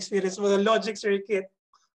 ayun yung experience mo, the logic circuit.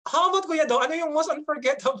 How about Kuya Do? Ano yung most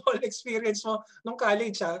unforgettable experience mo nung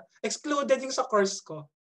college, ha? Excluded yung sa course ko.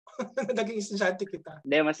 Naging estudyante kita.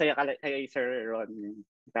 Hindi, masaya kay Sir Ron.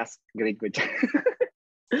 Last grade ko dyan.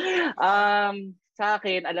 Sa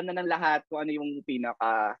akin, alam na ng lahat kung ano yung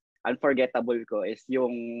pinaka unforgettable ko is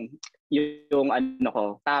yung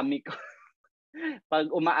tummy ko.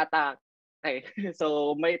 Pag uma-attack. Okay.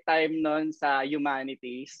 So, may time nun sa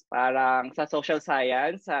humanities, parang sa social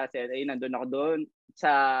science, sa CLA, nandun ako doon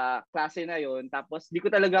sa klase na yon. Tapos, di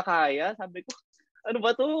ko talaga kaya. Sabi ko, ano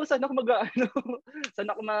ba to? Saan ako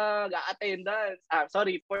mag-attendance?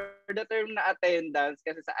 Sorry, for the term na attendance,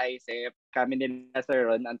 kasi sa IECEP, kami nila Sir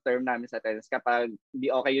Ron, ang term namin sa attendance, kapag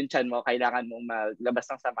di okay yung chan mo, kailangan mong maglabas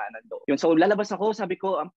ng sama ng loob. Yun, so lalabas ako, sabi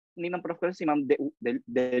ko, ang ng prof ko, si Ma'am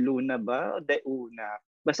De Luna ba? De Una.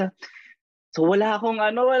 Basta, so wala akong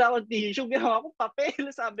tissue, ginawa akong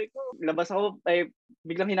papel, sabi ko. Labas ako,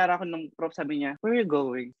 biglang hinara ko ng prof, sabi niya, where are you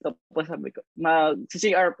going? Tapos sabi ko,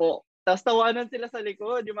 mag-CCR po. Tapos tawanan sila sa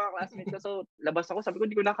likod, yung mga classmates ko. So, labas ako, sabi ko,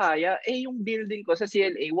 hindi ko na kaya. Yung building ko sa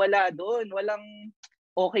CLA, wala doon. Walang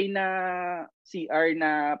okay na CR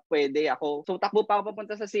na pwede ako. So, takbo pa ako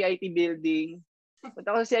papunta sa CIT building. Punta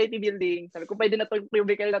ako sa CIT building. Sabi ko, pwede na to, yung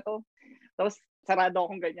cubicle na to. Tapos, sarado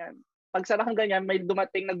akong ganyan. Pag sarado akong ganyan, may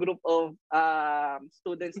dumating na group of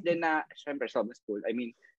students din na, syempre, summer school. I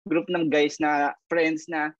mean, group ng guys na friends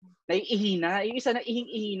na naiihina. Yung isa na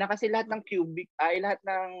ihing-ihina kasi lahat ng lahat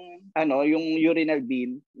ng yung urinal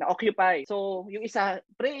bin na occupy. So, yung isa,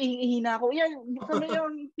 ihing-ihina ako. Yan, buksan mo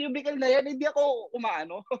yung cubicle na yan. Hindi ako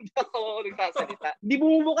hindi ako nagsasalita. Hindi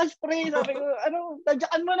bumubukas, Sabi ko,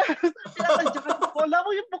 tadyakan mo na. Tinatadyakan ko. Wala mo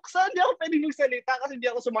yung buksan. Hindi ako pwedeng magsalita kasi hindi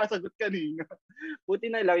ako sumasagot kanina. Buti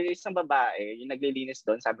na lang, yung isang babae, yung naglilinis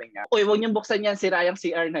doon, sabi niya, uy, huwag niyong buksan yan, sira yung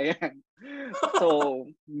CR na yan. So,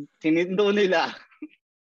 sinindo nila.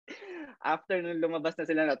 After nung lumabas na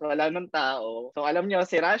sila wala ng tao. So, alam niyo,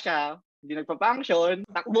 sira siya. Hindi nagpa-function.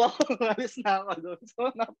 Takbo ako. Alis na ako doon.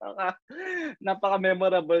 So,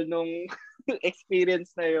 napaka-memorable nung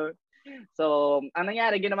experience na yun. So, ang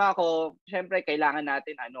nangyari, ginawa ko, syempre, kailangan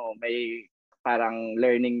natin, may parang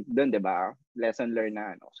learning doon, di ba? Lesson learn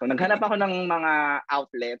na, So, naghanap ako ng mga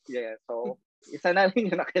outlets. Yeah. So, isa na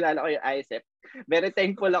rin yung nakilala ko yung IECEP. Very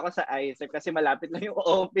thankful ako sa IECEP kasi malapit lang yung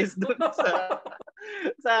office doon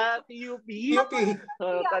sa TUP.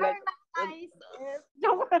 So,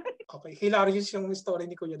 Okay, hilarious yung story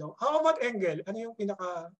ni Kuya Dong. How about Engel? Ano yung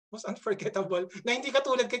pinaka most unforgettable na hindi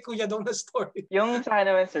katulad kay Kuya Dong na story? Yung sa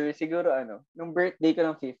naman, sir, siguro nung birthday ko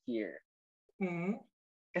ng 5th year. Mm-hmm.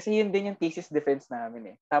 Kasi yun din yung thesis defense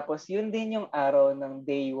namin eh. Tapos yun din yung araw ng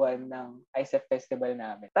day 1 ng IECEP festival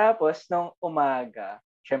namin. Tapos nung umaga,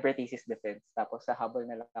 syempre thesis defense. Tapos sa habol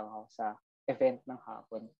na lang ako sa event ng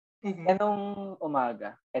hapon. Mm-hmm. And nung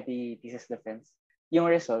umaga, di thesis defense, yung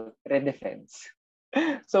result, redefense.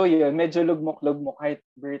 So yun, medyo lugmok-lugmok kahit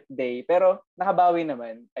birthday. Pero nakabawi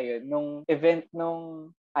naman. Ayun, nung event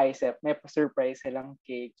nung IECEP, may surprise silang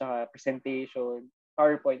cake, tsaka presentation,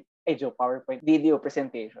 PowerPoint video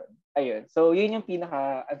presentation. Ayun. So, yun yung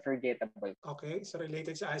pinaka-unforgettable. Okay. So,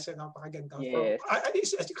 related sa IECEP, napakaganda. Yes.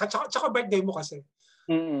 Tsaka birthday mo kasi.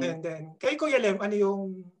 Mm-hmm. And then, kay Kuya Lem, ano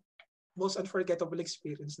yung most unforgettable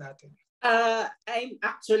experience natin? I'm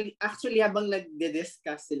actually habang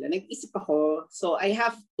nagde-discuss sila, nag-isip ako. So, I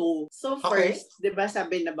have two. So, first, di ba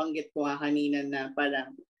sabi nabanggit ko kanina na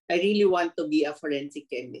parang I really want to be a forensic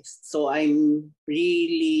chemist. So, I'm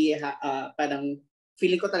really parang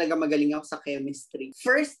feeling ko talaga magaling ako sa chemistry.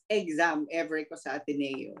 First exam ever ko sa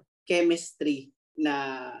Ateneo, chemistry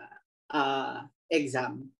na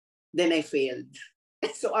exam. Then I failed.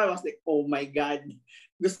 So I was like, oh my God.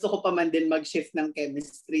 Gusto ko pa man din mag-shift ng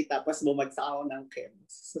chemistry tapos bumagsak ako ng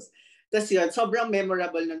chemistry. Tapos yun, sobrang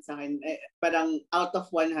memorable nun sa akin. Parang out of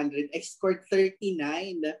 100, I scored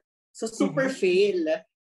 39. So super fail.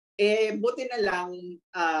 Buti na lang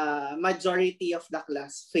majority of the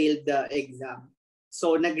class failed the exam.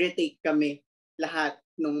 So, nag-retake kami lahat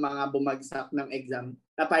ng mga bumagsak ng exam.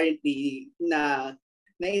 Apparently,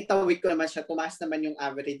 naitawid ko naman siya. Tumaas naman yung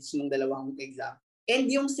average ng dalawang exam. And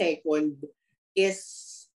yung second is,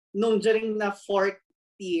 nung during na 4th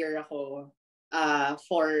year ako,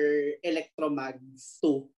 for electromags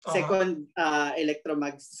 2. Second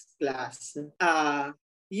electromags class.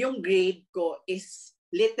 Yung grade ko is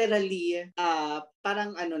literally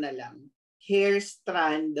parang ano na lang, hair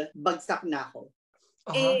strand, bagsak na ako.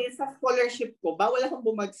 Sa scholarship ko, bawal akong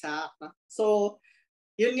bumagsak. So,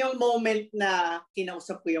 yun yung moment na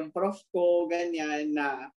kinausap ko yung prof ko, ganyan,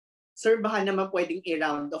 na sir, baka naman pwedeng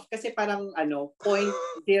i-round off. Kasi parang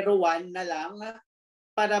 0.01 na lang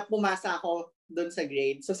para pumasa ako doon sa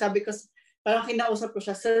grade. So sabi ko, parang kinausap ko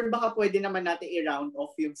siya, sir, baka pwede naman natin i-round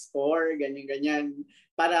off yung score, ganyan-ganyan.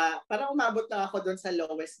 Para umabot na ako doon sa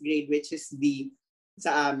lowest grade, which is D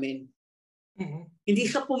sa amin. Hindi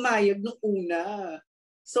siya pumayag nung una.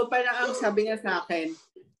 So parang ang sabi niya sa akin,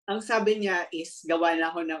 ang sabi niya is gawa na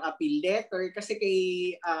ako ng appeal letter kasi kay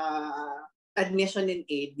Admission and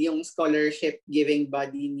Aid, yung scholarship giving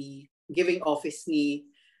office ni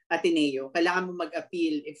Ateneo, kailangan mo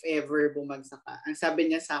mag-appeal if ever bumagsak ka. Ang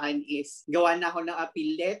sabi niya sa akin is, gawa na ako ng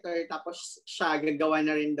appeal letter, tapos siya, gagawa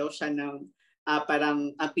na rin daw siya ng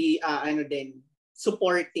parang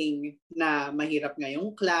supporting na mahirap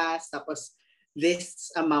ngayong class, tapos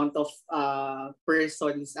this amount of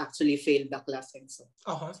persons actually failed the class and so.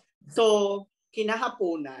 So,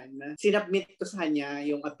 kinahaponan, sinubmit ko sa kanya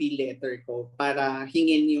yung appeal letter ko para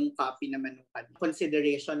hingin yung copy naman ng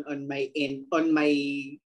consideration on my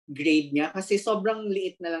grade niya kasi sobrang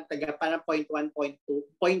liit na lang parang 0.1, 0.2,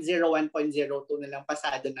 0.01, 0.02 na lang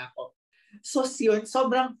pasado na ako. So yun,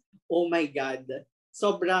 sobrang oh my God,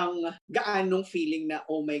 sobrang gaanong feeling na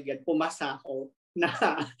oh my God, pumasa ako.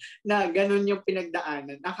 Na ganun yung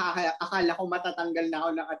pinagdaanan. Akala ko matatanggal na ako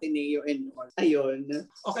ng Ateneo and all. Ayun.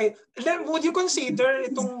 Okay. Then, would you consider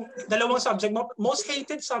itong dalawang subject mo, most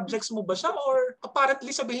hated subjects mo ba siya? Or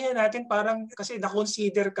apparently sabihin natin parang kasi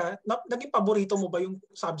na-consider ka, naging paborito mo ba yung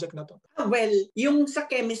subject na to? Well, yung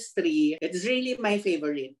sa chemistry, it's really my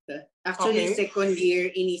favorite. Actually, second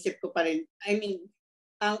year, inisip ko pa rin. I mean,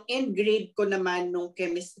 ang end grade ko naman nung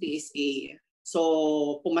chemistry is A.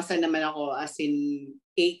 So, pumasa naman ako as in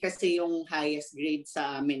A kasi yung highest grade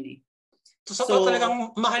sa amin eh. So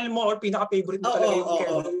talagang mahal mo or pinaka-favorite mo talaga yung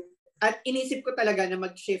chemistry? At inisip ko talaga na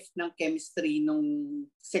mag-shift ng chemistry nung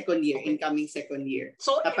second year, incoming second year.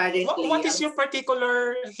 So, apparently, what is your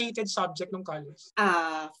particular hated subject nung college?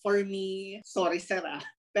 For me, sorry sir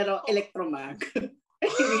pero electromag. I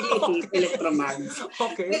really hate electromags.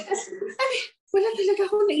 Okay. Wala talaga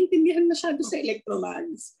ako naintindihan masyado sa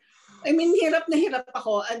electromags. I mean, hirap na hirap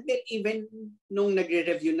ako until even nung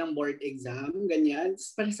nagre-review ng board exam, ganyan.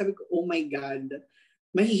 Parang sabi ko, oh my God,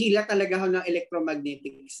 mahihila talaga ako ng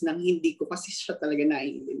electromagnetics nang hindi ko kasi siya talaga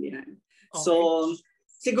naiintindihan. Okay. So,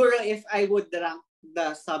 siguro if I would rank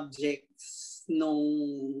the subjects nung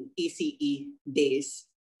ECE days,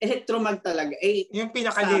 electromag talaga. Yung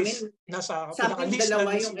pinaka-list. Sa akin,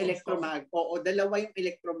 dalawa yung electromag. Oo, dalawa yung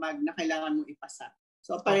electromag na kailangan mong ipasa.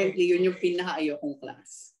 So, apparently, yun yung pinaka-ayaw kong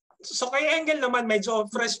class. So kay Engel naman medyo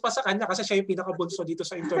fresh pa sa kanya kasi siya yung pinaka-bunso dito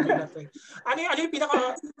sa interview natin. Ano yung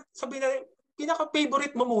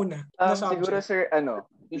pinaka-favorite mo muna? Siguro sir,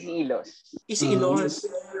 ECEs. ECEs.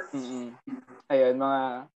 Ayun,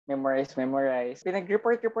 mga memorize.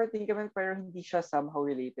 Pinag-report din kami pero hindi siya somehow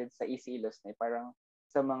related sa ECEs na parang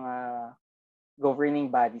sa mga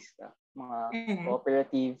governing bodies mga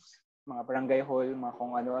cooperatives, mga barangay hall, mga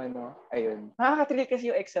kung ano-ano. Ayun. Nakaka-thrill kasi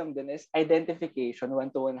yung exam dun is identification 1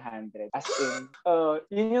 to 100. As in,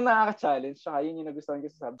 yun yung nakaka-challenge. Saka yun yung nagustuhan ko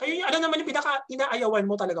sa subject. Ay, ano naman yung pinaka-inaayawan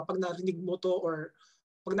mo talaga pag narinig mo to or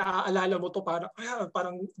pag naaalala mo to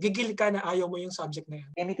parang gigil ka na ayaw mo yung subject na yan?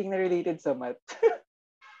 Anything na related sa math.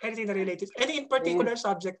 Anything na related? Any in particular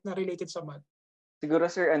subject na related sa math? Siguro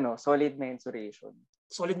sir, solid mensuration.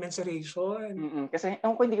 Solid mensuration. Kasi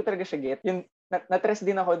hindi ko talaga siya get. Yung na-stress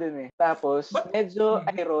din ako dun eh. Tapos, medyo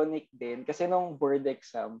ironic din. Kasi nung board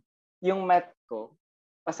exam, yung math ko,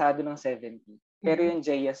 pasado ng 70. Pero yung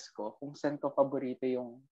JS ko, kung saan ko paborito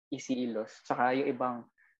yung ECEs, tsaka yung ibang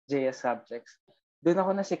JS subjects, dun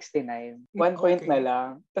ako na 69. 1 point na lang.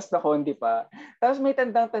 Tapos na-condi pa. Tapos may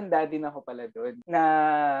tandang-tanda din ako pala dun na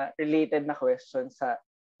related na question sa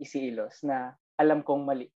ECEs na alam kong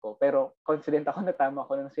mali ko, pero confident ako na tama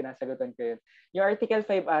ko nung sinasagutan ko yun. Yung Article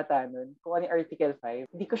 5 ata nun, kung ano yung Article 5,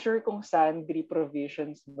 hindi ko sure kung sundry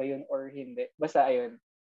provisions ba yun or hindi. Basta ayun,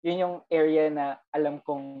 yun yung area na alam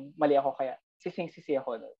kong mali ako kaya sising-sisi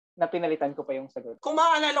ako nun. na pinalitan ko pa yung sagot. Kung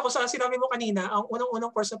maaalala ko sa sinabi mo kanina, ang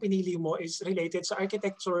unang-unang course na pinili mo is related sa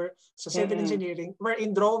architecture, sa civil engineering,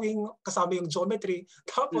 wherein drawing kasama yung geometry.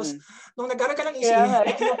 Tapos, nung nag-aral ka ng ECE,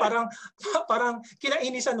 ito yung parang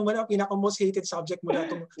kinainisan mo na pinaka-most hated subject mo na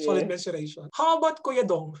itong solid mensuration. How about Kuya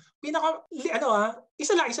Dong?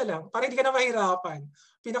 Isa lang, para hindi ka na mahirapan.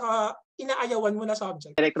 Inaayawan mo na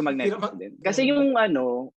subject. Electromagnetic din. Kasi yung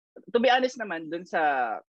to be honest naman, dun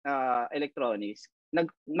sa electronics,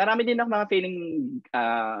 marami din ako mga failing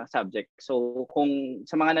subject. So, kung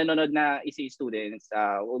sa mga nanonood na ECE students,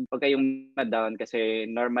 huwag pa kayong ma-down kasi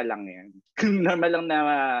normal lang yan. Normal lang na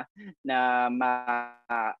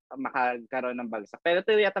makakaroon ng bagsak. Pero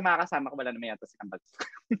ito yata makakasama ko, wala naman yata silang bagsak.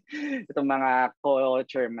 Itong mga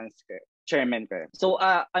chairman ko. So,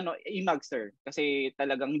 EMAG, sir. Kasi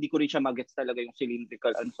talagang hindi ko rin siya mag-gets talaga yung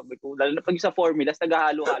cylindrical. Sabi ko, lalo na pag sa formulas,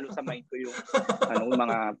 naghahalo-halo sa mind ko yung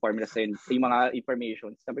mga formulas and yung mga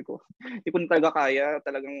information. Sabi ko, hindi ko na talaga kaya.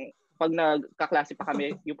 Talagang pag nagkaklase pa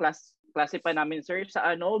kami, yung klase pa namin, sir,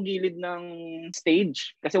 sa gilid ng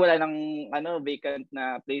stage. Kasi wala nang vacant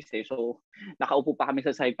na place eh. So, nakaupo pa kami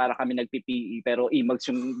sa side para kami nag-PPE. Pero EMAGs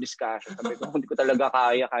yung discussion. Sabi ko, hindi ko talaga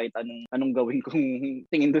kaya kahit anong gawin kong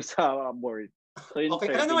tingin doon sa board. So, yun,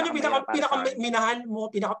 okay. Sir, Ano naman yung pinaka-minahal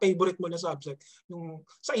mo, pinaka-favorite mo na subject yung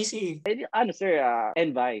sa ECE? Sir,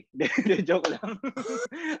 Envy. Joke lang.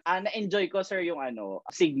 Na-enjoy ko, sir, yung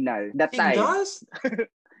signal. That Signals?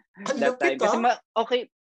 That time. Kasi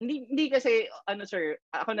okay, hindi kasi, sir,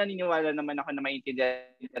 ako naniniwala naman ako na maintindihan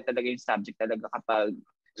talaga yung subject talaga kapag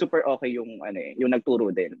super okay yung nagturo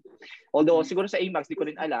din. Although siguro sa AMAX di ko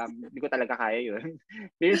rin alam, di ko talaga kaya yun.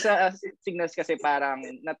 Pero sa signals kasi parang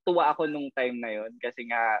natuwa ako nung time na yun kasi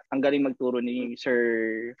nga ang galing magturo ni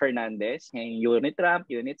Sir Fernandez, yung unit ramp,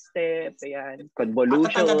 unit step, ayan,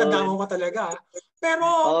 convolution. Tanda mo pa talaga.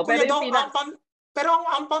 Pero Kuya Dong, pero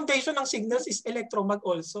ang foundation ng signals is electromag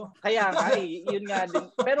also. Kaya nga, yun nga din.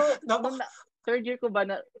 Pero nung third year ko ba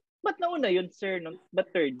ba't nauna yun, sir?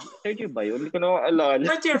 Ba't third year ba yun? Hindi ko na maalala.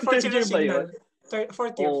 Fourth year signal.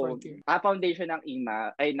 Fourth year. Foundation ng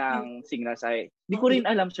ng signals ay, di ko rin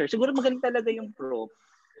alam, sir. Siguro magaling talaga yung prof.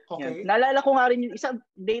 Okay. Yan. Naalala ko nga rin yung isang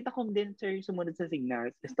data condenser sumunod sa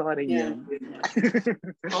signals. Gusto ka rin yan.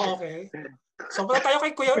 Okay. So, para tayo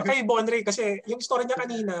kay Bonry kasi yung story niya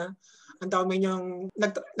kanina, ang dami niyang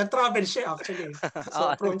nag-travel siya actually.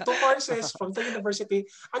 So from 2 courses, from 2 university,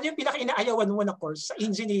 ano yung pinaka-inaayawan mo na course sa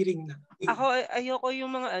engineering na? Ako ayoko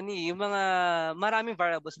yung mga maraming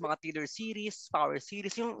variables, mga Taylor series, power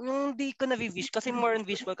series, yung di ko na-vish kasi more on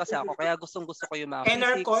visual kasi ako kaya gustong-gusto ko yung mga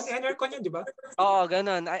Enercon yun, di ba? Oo,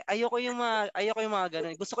 ganun. Ayoko yung mga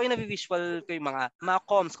ganun. Gusto ko yung na-visual ko yung mga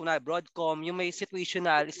comms, kunwari broadcom, yung may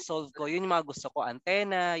situational, solve ko, yun yung mga gusto ko.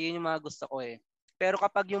 Antenna, yun yung mga gusto ko eh. Pero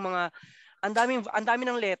kapag yung mga ang dami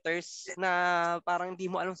ng letters na parang hindi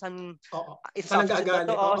mo alam saan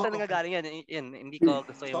nanggagaling yan. Hindi ko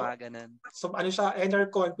gusto yung mga ganun. So siya,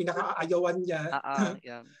 Enercon, pinaka-aayawan niya.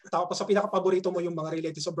 Yan. Tapos sa pinaka-paborito mo yung mga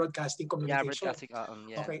related sa broadcasting communication.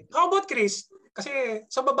 Yeah. Okay. How about Chris? Kasi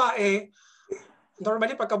sa babae,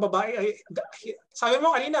 normally pagka babae, sabi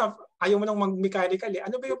mo kanina, ayaw mo nang mag-mechanical eh.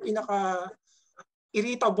 Ano ba yung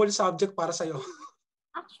pinaka-irritable subject para sa'yo?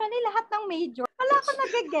 Actually, lahat ng major. Wala ko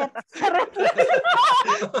nag-get.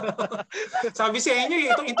 Sabi sa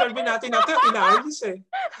inyo, itong interview natin inaayos eh.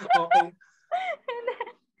 Okay.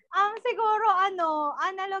 Siguro,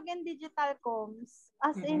 analog and digital comms.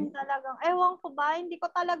 As in talagang, ewan ko ba, hindi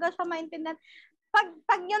ko talaga siya maintindihan. Pag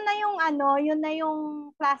yun na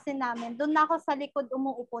yung klase namin, doon na ako sa likod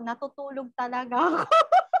umuupo, natutulog talaga ako.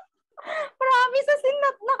 Promise, as in,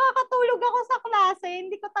 nakakatulog ako sa klase.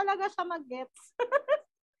 Hindi ko talaga siya mag-gets.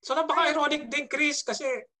 So, napaka-ironic din, Chris, kasi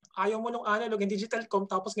ayaw mo nung analog and digital com,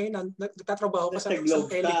 tapos ngayon nagtatrabaho ka sa isang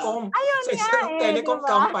telecom. Sa isang telecom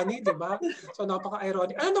company, di ba? So,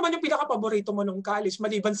 napaka-ironic. Ano naman yung pinaka-paborito mo nung college,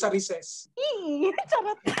 maliban sa recess?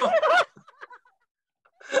 Charot.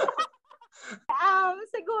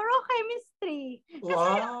 Siguro chemistry.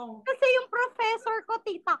 Kasi yung professor ko,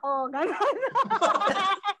 tita ko. Ganon.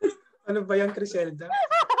 Ano ba yan, Kriselda?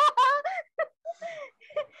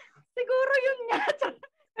 Siguro yun nga.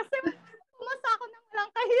 Kasi pumasa ako ng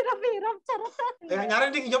walang kahirap-hirap. Charot. Kaya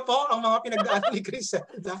narinig niyo po ang mga pinagdaan ni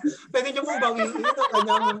Kriselda. Pwede niyo pong bawiin ang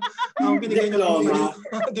kanyang binigay niyo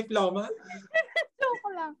diploma. Joke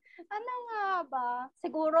lang. Ano nga ba?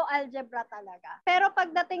 Siguro algebra talaga. Pero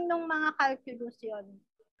pagdating ng mga calculus yun,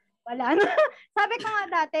 wala na. Sabi ko nga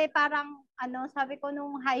dati, parang, sabi ko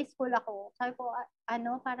nung high school ako, sabi ko,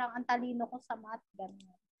 parang ang talino ko sa math,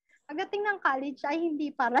 ganyan. Pagdating ng college ay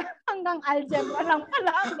hindi para hanggang algebra lang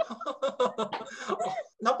pala.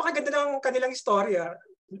 Napakaganda ng kanilang istorya.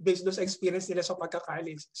 based doon sa experience nila sa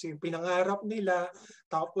pagka-college. So yung pinangarap nila,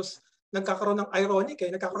 tapos nagkakaroon ng ironic,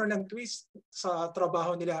 nagkakaroon ng twist sa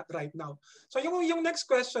trabaho nila right now. So yung next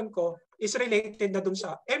question ko is related na dun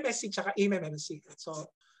sa MSc tsaka MMC. So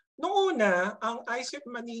noong una, ang IECEP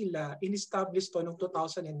Manila in-establish to noong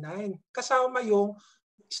 2009. Kasama yung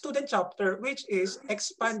student chapter, which is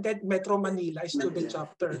Expanded Metro Manila Student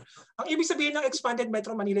Chapter. Ang ibig sabihin ng Expanded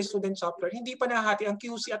Metro Manila Student Chapter, hindi pa nahati ang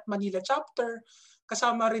QC at Manila Chapter.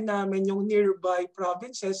 Kasama rin namin yung nearby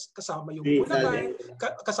provinces, kasama yung Bulacan,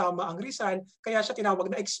 kasama ang Rizal. Kaya siya tinawag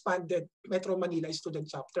na Expanded Metro Manila Student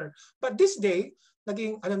Chapter. But this day,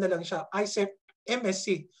 naging na lang siya, IECEP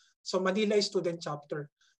MSC. So Manila Student Chapter.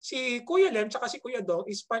 Si Kuya Lem tsaka si Kuya Dong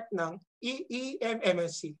is part ng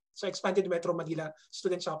EEMMSC. So Expanded Metro Manila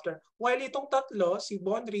Student Chapter. While itong tatlo, si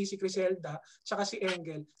Bonry, si Kriselda, tsaka si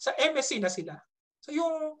Engel, sa MSC na sila. So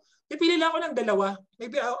yung pipili lang ako ng dalawa.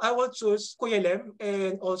 Maybe I will choose Kuya Lem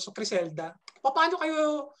and also Kriselda. Paano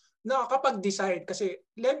kayo nakakapag-decide? Kasi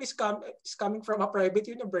Lem is coming from a private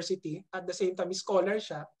university, at the same time scholar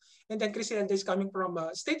siya. And then Kriselda is coming from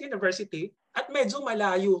a state university at medyo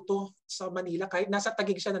malayo to sa Manila. Kahit nasa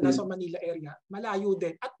Taguig siya na nasa Manila area, malayo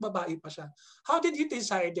din at babae pa siya. How did you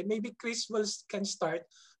decide? Maybe Chris can start.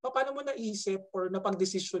 Paano mo naisip or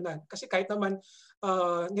napag-desisyonan? Kasi kahit naman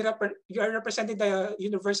you are representing the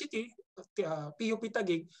university, PUP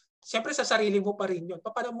Taguig, siyempre sa sarili mo pa rin yun.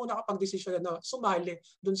 Paano mo nakapag-desisyonan na sumali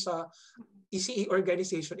dun sa ECE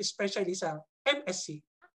organization, especially sa MSC?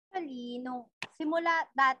 Actually, simula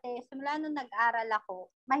nung nag-aral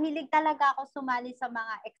ako, mahilig talaga ako sumali sa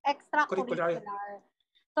mga extracurricular.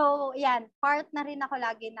 So, yan, part na rin ako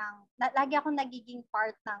lagi ako nagiging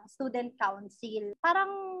part ng student council.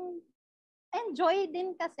 Parang enjoy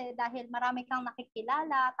din kasi dahil marami kang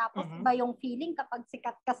nakikilala, tapos iba yung feeling kapag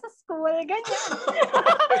sikat ka sa school, ganyan.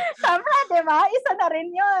 Siyempre, di ba? Isa na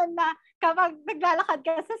rin yun na kapag naglalakad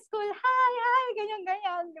ka sa school, hi, ganyan,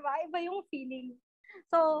 di ba? Iba yung feeling.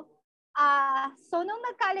 So nung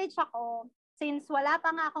nag-college ako, since wala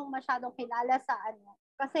pa nga akong masyadong kilala sa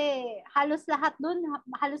kasi halos lahat dun,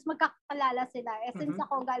 halos magkakilala sila. Since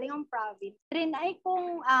ako galing ang province, trinay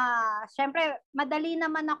kong, syempre, madali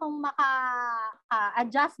naman akong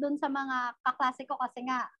maka-adjust dun sa mga kaklase ko kasi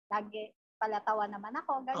nga, lagi palatawa naman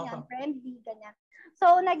ako, ganyan, friendly, ganyan.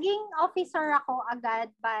 So, naging officer ako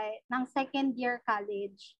agad ng second year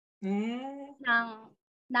college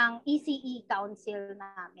ng ECE council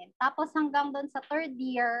namin. Tapos hanggang doon sa fourth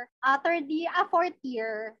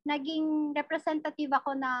year, naging representative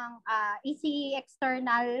ako ng ECE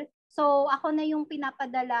external. So ako na yung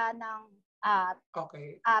pinapadala ng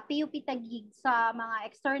PUP Taguig sa mga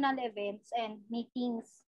external events and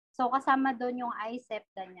meetings. So kasama doon yung IECEP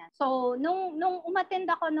ganyan. So nung umattend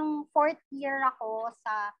ako nung fourth year ako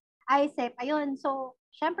sa IECEP, ayun. So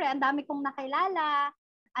syempre ang dami kong nakilala.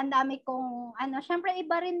 Ang dami kong, syempre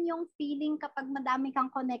iba rin yung feeling kapag madami kang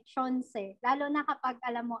connections Lalo na kapag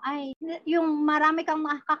alam mo, yung marami kang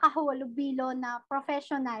makakahuwalubilo na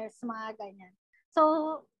professionals, mga ganyan. So,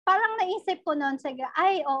 parang naisip ko noon,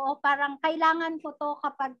 oo, parang kailangan ko to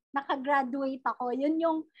kapag nakagraduate ako. Yun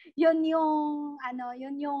yung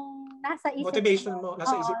nasa isip motivation ko.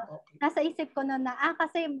 Nasa isip ko noon na,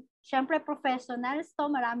 kasi syempre professionals to,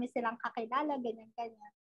 marami silang kakilala, ganyan.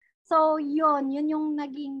 So, yun yung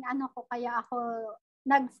naging ko, kaya ako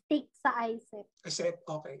nag-stick sa IECEP. IECEP,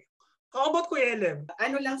 okay. How about Kuya Lem?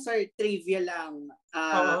 Sir, trivia lang.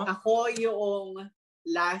 Ako yung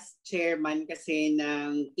last chairman kasi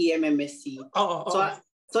ng EMMSC.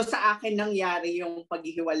 So sa akin nangyari yung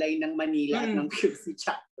paghihiwalay ng Manila at ng QC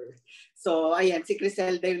chapter. So, ayan, si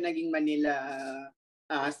Kriselda yung naging Manila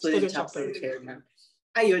student chapter chairman.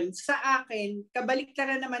 Ayun, sa akin,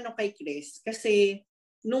 kabaliktaran naman ako kay Chris kasi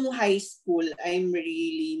nung high school, I'm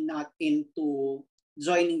really not into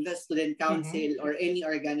joining the student council or any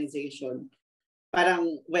organization.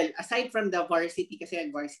 Parang, aside from the varsity, kasi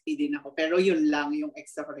varsity din ako, pero yun lang yung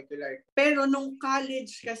extracurricular. Pero nung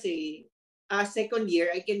college kasi, second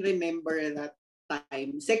year, I can remember that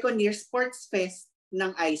time. Second year, sports fest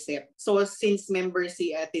ng IECEP. So, since member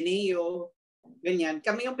si Ateneo, ganyan,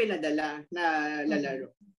 kami yung pinadala na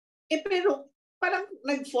lalaro. Pero, parang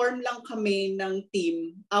nag-form lang kami ng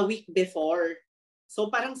team a week before. So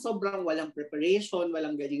parang sobrang walang preparation,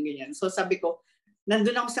 walang ganyan-ganyan. So sabi ko,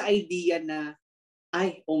 nandun ako sa idea na,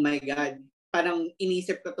 oh my God, parang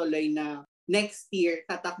inisip ko tuloy na next year,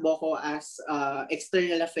 tatakbo ko as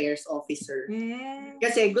external affairs officer.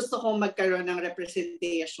 Kasi gusto ko magkaroon ng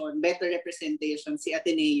representation, better representation si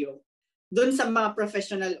Ateneo dun sa mga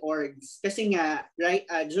professional orgs. Kasi nga,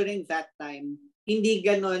 during that time, hindi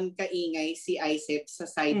ganon kaingay si IECEP sa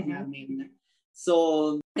side namin.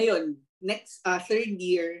 So, ayun, next third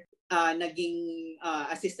year, naging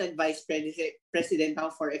assistant vice president ako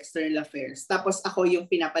for external affairs. Tapos ako yung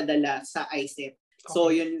pinapadala sa ICEP.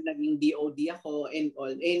 So, yun yung naging DOD ako and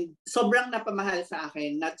all. And sobrang napamahal sa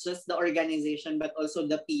akin, not just the organization but also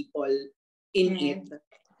the people in it.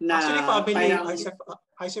 Na actually, family. Parang, ICEP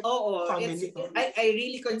family. I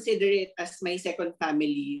really consider it as my second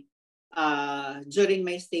family during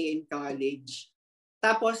my stay in college.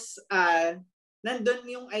 Tapos, nandun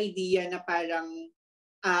yung idea na parang,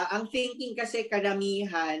 ang thinking kasi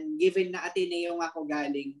karamihan, given na Ateneo ako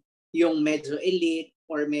galing, yung medyo elite,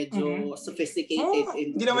 or medyo sophisticated.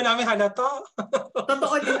 Hindi naman namin halata.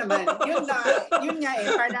 Totoo din naman. Yun nga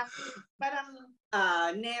eh. Parang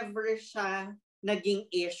never siya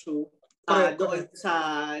naging issue doon sa,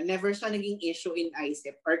 never siya naging issue in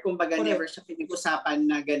ICEP. Or kumbaga never siya pinag-usapan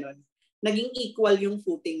na gano'n. Naging equal yung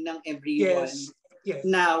footing ng everyone. Yes.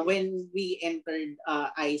 Na when we entered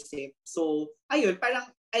ICEP. So, ayun,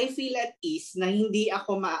 parang I feel at ease na hindi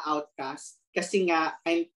ako ma-outcast kasi nga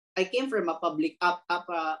I came from a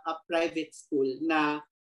private school na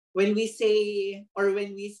when we say or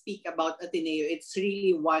when we speak about Ateneo, it's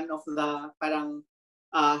really one of the parang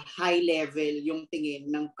high level yung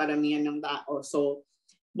tingin ng karamihan ng tao. So,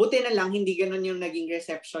 buti na lang hindi ganun yung naging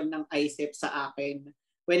reception ng ICEP sa akin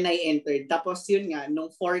when I entered. Tapos yun nga,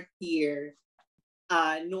 nung fourth year,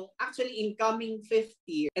 nung actually incoming fifth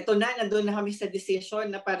year, nandun na kami sa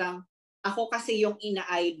decision na parang ako kasi yung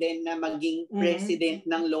ina-eye din na maging president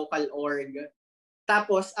ng local org.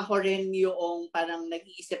 Tapos ako rin yung parang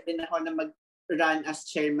nag-iisip din ako na mag-run as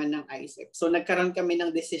chairman ng ICEP. So nagkaroon kami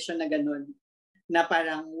ng decision na ganun na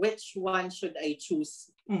parang which one should I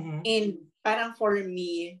choose? And parang for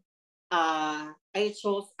me, I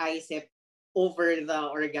chose ICEP over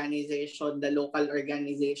the organization, the local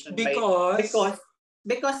organization.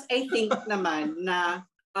 Because I think naman na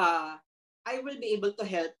I will be able to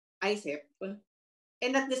help ICEP.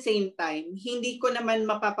 And at the same time, hindi ko naman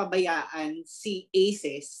mapapabayaan si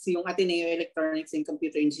ECEs, yung Ateneo Electronics and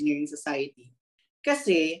Computer Engineering Society.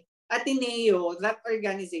 Kasi Ateneo, that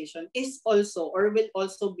organization is also or will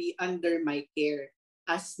also be under my care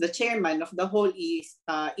as the chairman of the whole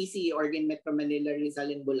ECE organ Metro Manila,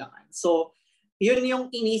 Rizal, and Bulacan. So, yun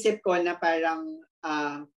yung inisip ko na parang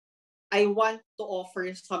I want to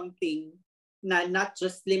offer something na not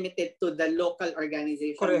just limited to the local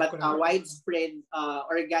organization but a widespread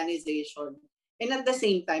organization. And at the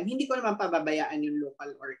same time, hindi ko naman pababayaan yung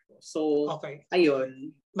local org ko. So,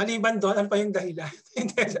 ayun. Maliban doon, ano pa yung dahilan?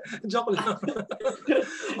 Joke lang.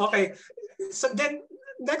 Okay. So then,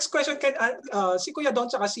 next question, si Kuya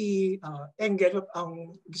Don tsaka si Engel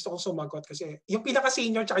ang gusto kong sumagot kasi yung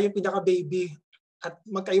pinaka-senior tsaka yung pinaka-baby at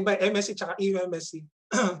magkaiba MSc tsaka EMSc.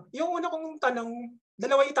 Yung una kong tanong,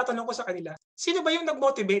 dalawa yung tatanong ko sa kanila. Sino ba yung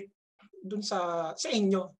nag-motivate dun sa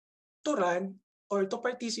inyo to run or to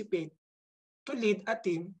participate, to lead a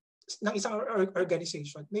team ng isang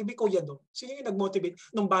organization? Maybe Kuya Do. Sino yung nag-motivate?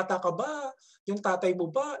 Nung bata ka ba? Yung tatay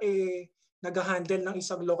mo ba nag-handle ng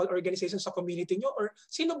isang local organization sa community nyo? Or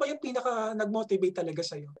sino ba yung pinaka nag-motivate talaga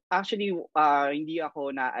sa'yo? Actually, hindi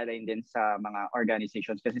ako na-align din sa mga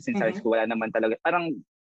organizations kasi since high school, wala naman talaga. Parang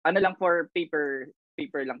ano lang for paper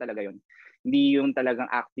lang talaga yun. Hindi yung talagang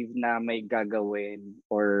active na may gagawin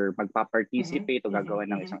or magpa-participate o gagawin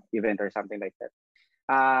ng isang event or something like that.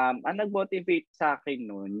 Ang nag-motivate sa akin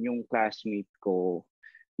noon, yung classmate ko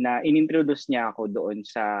na in-introduce niya ako doon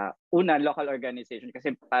sa local organization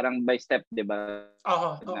kasi parang by step, di ba?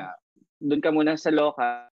 Doon ka muna sa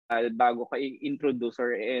local bago ka i-introduce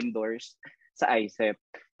or i-endorse sa ICEP.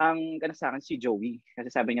 Ang sa akin si Joey kasi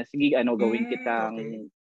sabi niya, sige, gawin kitang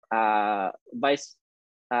vice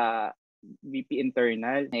VP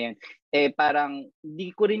internal. Ayan. Parang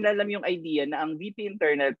di ko rin alam yung idea na ang VP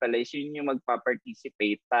internal pala is yun yung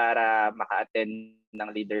magpa-participate para maka-attend ng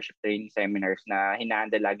leadership training seminars na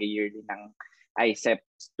hinahandle lagi yearly ng ICEP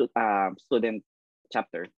student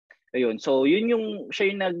chapter. Ayun. So yun yung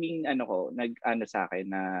siya yung naging sa akin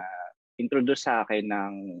na introduce sa akin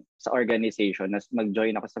sa organization na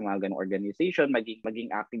mag-join ako sa mga ganung organization,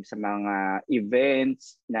 maging active sa mga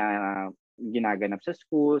events na ginaganap sa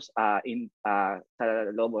schools, sa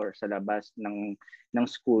loob or sa labas ng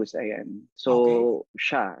schools. Ayan. So,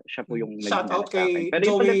 siya po yung shout out kay pero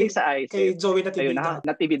yung pagdating sa ICEP, kay Joey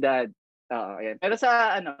Natividad. Ayan. Pero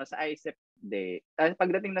sa ICEP day,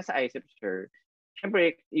 pagdating na sa ICEP, sure,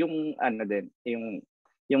 syempre, yung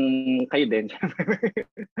yung kayo din.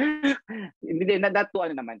 Hindi not to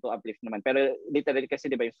uplift naman. Pero literally kasi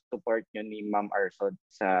 'di ba yung support nyo ni Ma'am Arsod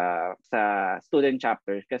sa student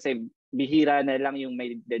chapters kasi bihira na lang yung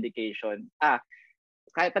may dedication.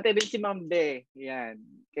 kahit pati rin si Ma'am Be, yan.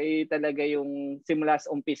 Kayo talaga yung simula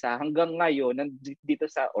sa umpisa hanggang ngayon dito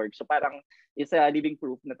sa org. So parang isa living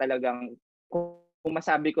proof na talagang kung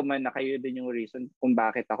masabi ko man na kayo din yung reason kung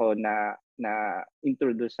bakit ako na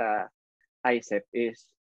introduce sa IECEP is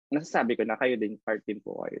nasasabi ko na kayo din, part din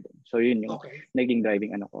po kayo din. So yun yung naging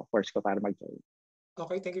driving force ko para mag-join.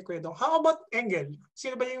 Okay, thank you, Kuya Dong. How about Engel?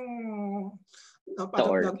 Sino ba yung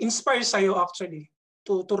nag-inspire sa'yo actually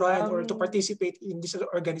to run or to participate in this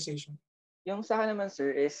organization? Yung sa akin naman, sir,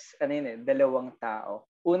 is dalawang tao.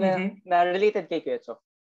 Una, na related kay Kuya.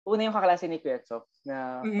 Una yung kaklase ni Kuya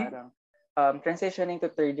na parang transitioning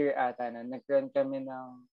to third year ata na nag-run kami ng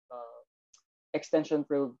extension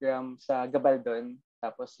program sa Gabaldon.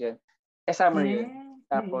 Tapos yun, summer yun.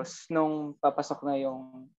 Tapos nung papasok na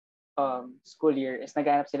yung school year is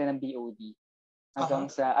naghanap sila ng BOD. Hanggang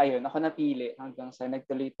sa, ayun, ako napili hanggang sa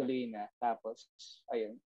nagtuloy-tuloy na. Tapos,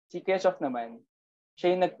 ayun, si Kuya naman,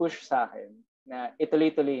 siya yung nag-push sa akin na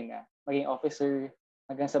ituloy-tuloy na. Maging officer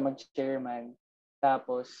hanggang sa mag-chairman.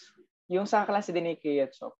 Tapos, yung sa klase din ni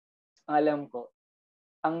Kuya ang alam ko,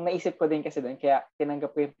 ang naisip ko din kasi doon, kaya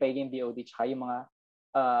tinanggap ko yung pagiging BOD tsaka yung mga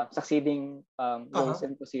succeeding roles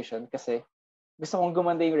and position kasi gusto kong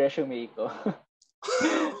gumanda yung resume ko.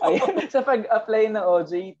 Ayan, sa pag-apply ng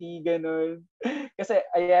OJT, ganun. Kasi,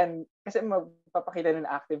 ayan, kasi magpapakita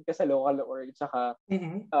na active ka sa local org, tsaka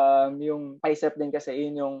yung IECEP din kasi,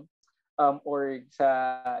 yun yung org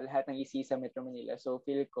sa lahat ng ECEs sa Metro Manila. So,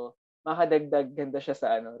 feel ko, makadagdag ganda siya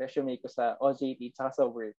sa resume ko sa OJT, tsaka sa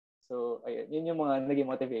work. So, ayun, yun yung mga naging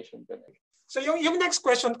motivation ko. So, yung next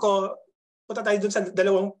question ko, punta tayo dun sa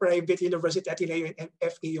dalawang private university at yung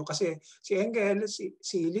FEU kasi si Engel,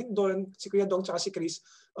 si Lyndon, si Kuya Dong, tsaka si Chris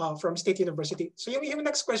from State University. So yung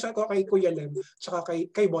next question ko kay Kuya Lem, tsaka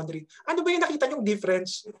kay Bonry, ano ba yung nakita nyong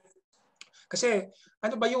difference? Kasi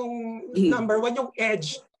ano ba yung number one, yung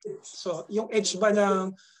edge? So yung edge ba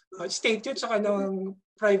ng state yun tsaka ng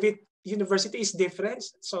private university is different?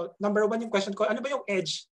 So number one yung question ko, ano ba yung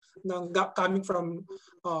edge ng coming from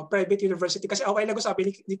private university? Kasi okay lang ko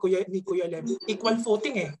sabi ni Kuya Lem, equal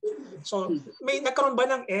footing eh. So may nagkaroon ba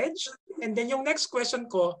ng edge? And then yung next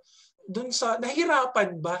question ko, dun sa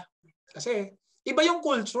nahirapan ba? Kasi iba yung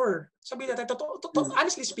culture. Sabihin natin,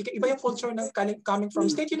 honestly speaking, iba yung culture ng coming from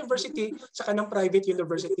state university sa kanang private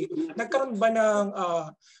university. Nagkaroon ba ng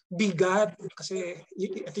bigat? Kasi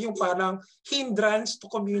ito yung parang hindrance to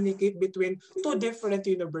communicate between two different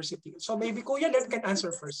universities. So maybe Kuya Len can answer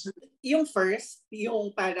first. Yung first, yung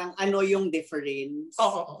parang ano yung difference?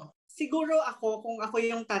 Oo. Siguro kung ako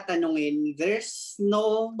yung tatanungin, there's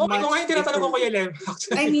no much difference. Okay, tinatanong ko Kuya Len.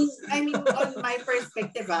 I mean on my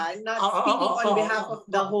perspective, not speaking on behalf of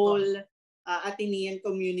the whole Atenean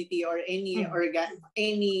community or any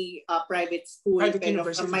private school, pero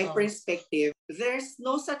from my perspective, there's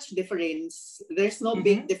no such difference. There's no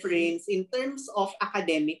big difference in terms of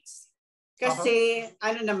academics. Kasi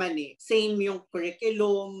same yung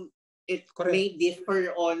curriculum. It may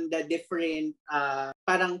differ on the different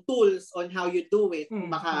parang tools on how you do it.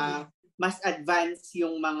 Baka mas advanced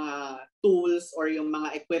yung mga tools or yung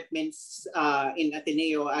mga equipments in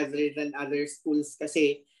Ateneo other than other schools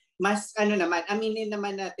kasi mas aminin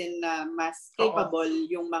naman natin na mas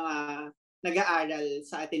capable yung mga nag-aaral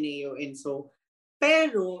sa Ateneo and so.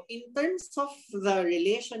 Pero in terms of the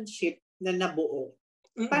relationship na nabuo,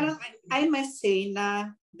 parang I must say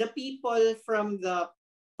na the people from the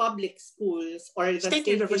public schools or the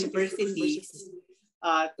state universities,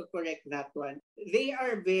 to correct that one, they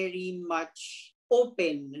are very much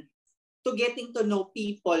open to getting to know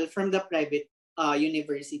people from the private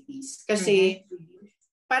universities. Kasi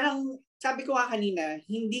parang sabi ko kanina,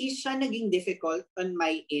 hindi siya naging difficult on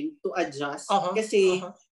my end to adjust. Kasi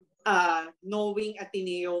knowing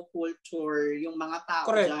Ateneo culture, yung mga tao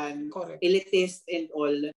dyan, elitist and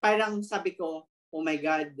all, parang sabi ko, oh my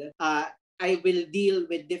God, I will deal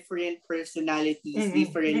with different personalities,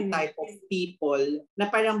 different type of people, na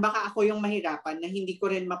parang baka ako yung mahirapan na hindi ko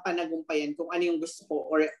rin mapanagumpayan kung ano yung gusto ko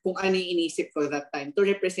or kung ano yung inisip ko that time to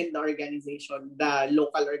represent the organization, the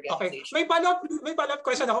local organization. Okay. May follow-up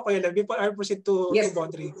question ako Kuya Lem before I proceed to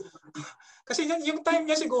Bonry. Kasi yung time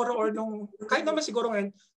niya siguro or kahit naman siguro ngayon,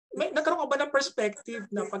 nagkaroon ka ba ng perspective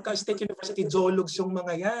na pagka State University, zoologs yung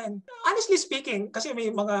mga yan? Honestly speaking, kasi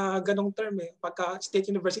may mga ganong term pagka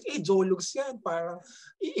State University, zoologs yan, parang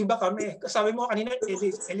iba kami. Sabi mo kanina,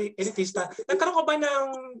 elitista. Nagkaroon ka ba ng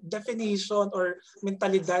definition or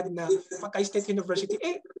mentalidad na pagka State University,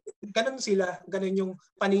 ganon sila, ganon yung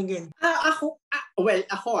paningin? Ako,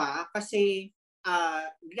 kasi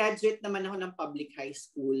graduate naman ako ng public high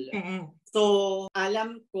school. So,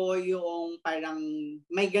 alam ko yung parang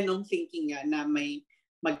may ganong thinking na may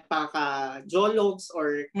magpaka-jologs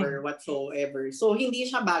or whatsoever. So, hindi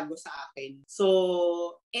siya bago sa akin.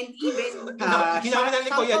 So, and even,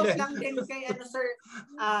 shoutout lang din kay, sir,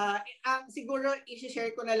 siguro,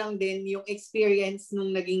 isi-share ko na lang din yung experience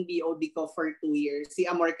nung naging BOD ko for 2 years, si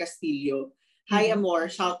Amor Castillo. Hi, Amor,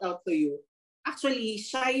 shoutout to you. Actually,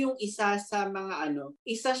 siya yung isa sa mga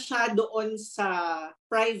isa siya doon sa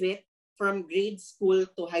private from grade school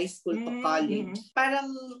to high school to college. Parang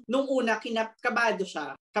nung una, kabado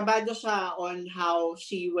siya. Kabado siya on how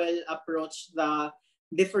she will approach the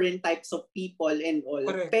different types of people and all.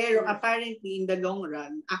 Correct. Pero apparently in the long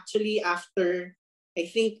run, actually after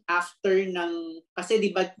kasi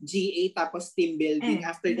di ba GA tapos team building,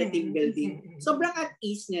 after the team building, sobrang at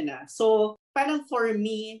ease niya na. So, parang for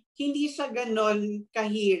me, hindi siya ganon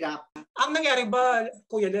kahirap. Ang nangyari ba,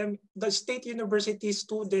 Kuya Lem, the state university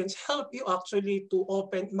students help you actually to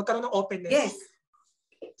magkaroon ng openness? Yes.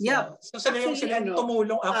 Yep. So sila yung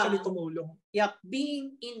tumulong. Yep.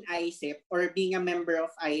 Being in IECEP or being a member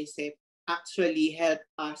of IECEP actually helped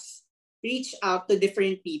us reach out to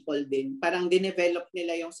different people din. Parang dinevelop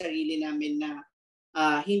nila yung sarili namin na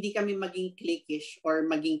hindi kami maging cliquish or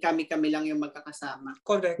maging kami-kami lang yung magkakasama.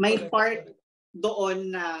 Correct. Part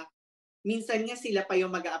doon na minsan nga sila pa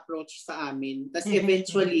yung mag-approach sa amin. Tapos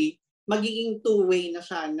eventually, magiging two-way na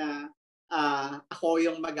siya na ako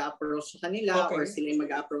yung mag-approach sa kanila or sila yung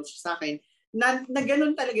mag-approach sa akin. Na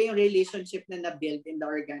ganun talaga yung relationship na na-build in the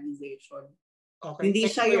organization. Okay. Hindi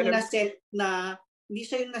siya yung na-set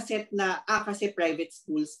na kasi private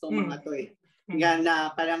schools to mga to eh. Nga na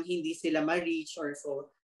parang hindi sila ma-reach or so.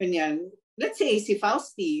 Ganyan. Let's say si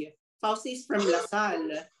Fausti is from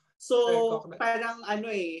LaSalle. So, parang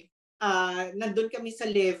nandun kami sa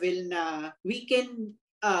level na we can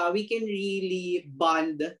really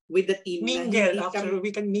bond with the team. Mingle,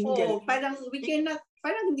 we can mingle. Parang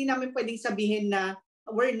hindi namin pwedeng sabihin na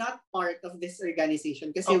we're not part of this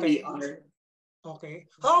organization kasi we are. Okay.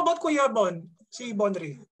 How about Kuya si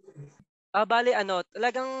Bonry? Bale,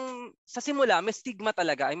 talagang sa simula, may stigma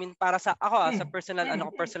talaga. I mean, para sa ako, sa personal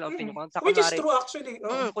opinion ko. Sa Which is true actually.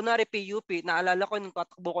 Kunwari PUP, naalala ko nung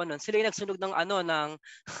tatakbo ko nun, sila yung nagsunog ng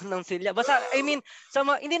ng silya. Basta, I mean,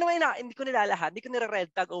 hindi ko nilalahat, hindi ko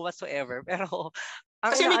nire-red tag o whatsoever. Pero,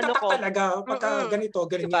 kasi may tatak talaga pagka ganito,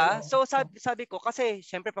 ganyan. Diba? So sabi ko, kasi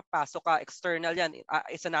syempre papasok ka, external yan,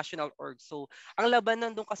 it's a national org. So ang laban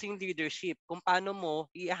nandun kasi yung leadership, kung paano mo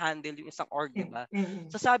i-handle yung isang org, diba?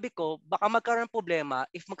 So sabi ko, baka magkaroon ng problema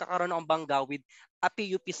if magkakaroon ng bangga with a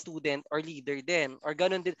PUP student or leader din. Or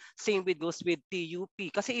ganun din, same goes with PUP.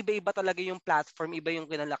 Kasi iba-iba talaga yung platform, iba yung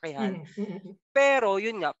kinalakihan. Pero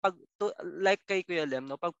yun nga, like kay Kuya Lem,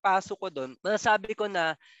 pagpasok ko doon, masasabi ko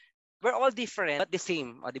na we're all different but the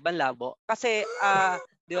same. O, di ba labo? Kasi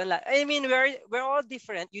di ba I mean, we're all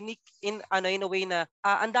different, unique in a way na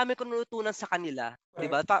ang dami ko natutunan sa kanila, di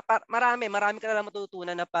ba? Marami ka na lang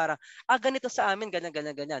matutunan na para ganito sa amin,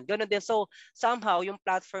 ganyan. Ganun din. So, somehow yung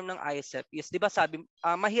platform ng IECEP is, di ba sabi,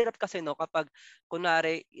 mahirap kasi kapag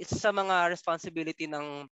kunwari isa sa mga responsibility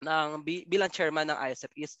ng bilang chairman ng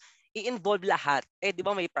IECEP is i-involve lahat. Di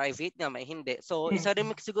ba may private nga, may hindi. So, isa rin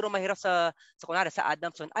siguro mahirap sa kunwari, sa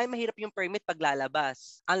Adamson, mahirap yung permit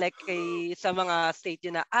paglalabas. Unlike sa mga state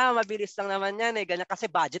yun na, mabilis lang naman yan ganyan, kasi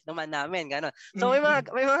budget naman namin, gano'n. So,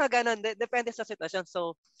 may mga gano'n, depende sa sitwasyon.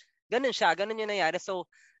 So, gano'n siya, gano'n yung nangyari. So,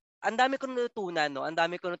 ang dami ko natutunan,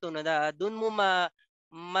 na doon mo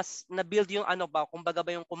mas na-build yung kumbaga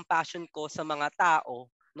ba yung compassion ko sa mga tao,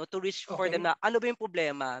 to reach for them na ano ba yung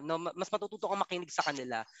problema, mas matututo kang makinig sa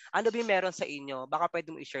kanila. Ano ba yung meron sa inyo? Baka pwede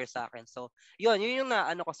mo i-share sa akin. So, yun yung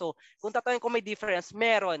ko. So, kung tatanungin ko may difference,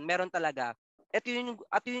 meron talaga. At yun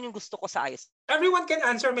yung gusto ko sa IECEP. Everyone can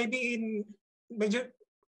answer maybe in medyo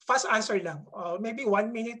fast answer lang. Maybe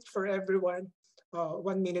 1 minute for everyone. 1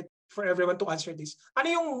 minute for everyone to answer this. Ano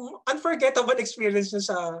yung unforgettable experience nyo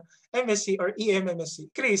sa MSc or EMMSc?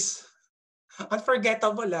 Chris,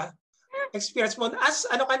 unforgettable experience mo as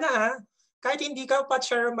ka na kahit hindi ka pa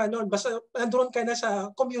chairman noon, basta nandun ka na sa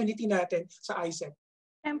community natin sa IECEP.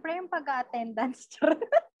 Siyempre yung pag-attendance.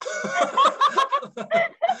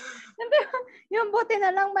 Yung buti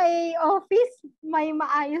na lang may office, may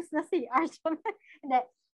maayos na CR. Hindi.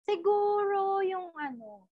 Siguro yung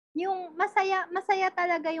yung masaya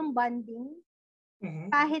talaga yung bonding.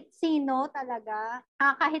 Kahit sino talaga.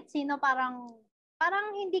 Kahit sino parang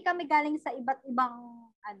hindi kami galing sa iba't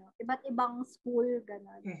ibang school,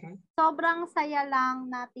 gano'n. Sobrang saya lang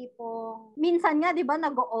na tipong, minsan nga, di ba,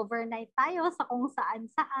 nag-overnight tayo sa kung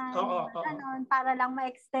saan-saan, gano'n, para lang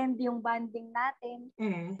ma-extend yung bonding natin.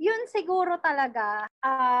 Yun siguro talaga,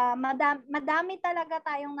 madami talaga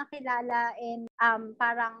tayong nakilala and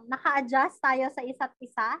parang naka-adjust tayo sa isa't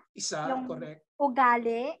isa. Yung correct.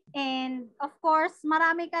 Ugali. And of course,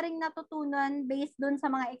 marami ka ring natutunan based dun sa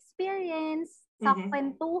mga experience, sa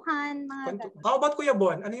kwentuhan, How about Kuya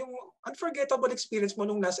Bon? Ano yung unforgettable experience mo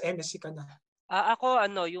nung nasa MSC ka na? Ako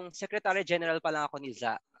yung Secretary General pa lang ako ni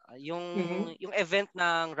ZA. Yung event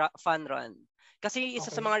ng fun run. Kasi isa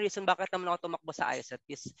sa mga reason bakit naman ako tumakbo sa IECEP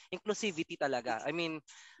is inclusivity talaga. I mean,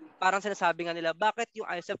 parang sinasabi nga nila, bakit yung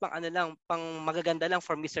IECEP pang magaganda lang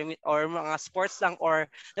for Mr. or mga sports lang or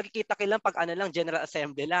nakikita ka lang pag General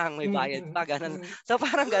Assembly lang, may bayad pa, ganun. So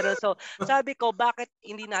parang ganun. So sabi ko, bakit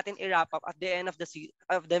hindi natin i-wrap up at the end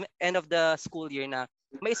of the school year na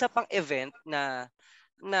may isa pang event na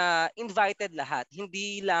invited lahat,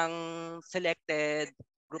 hindi lang selected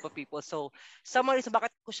group of people. So, sa mga reason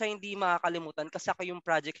bakit ko siya hindi makakalimutan kasi ako yung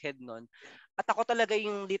project head nun. At ako talaga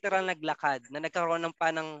yung literal naglakad na nagkaroon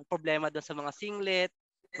ng problema doon sa mga singlet,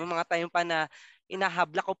 mga time pa na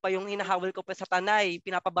hinahawal ko pa sa tanay,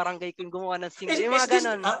 pinapabarangay ko yung gumawa ng singlet. Yung mga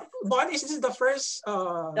ganun. Bon, is this the first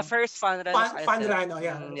the first fun run First fun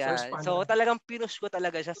so run. Talagang pinush ko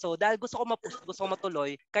talaga siya. So dahil gusto ko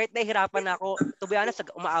matuloy, kahit nahihirapan na ako, to be honest,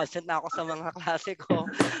 uma-absent na ako sa mga klase ko.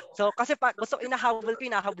 So kasi inahabol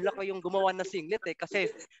ko yung gumawa ng singlet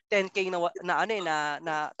kasi 10K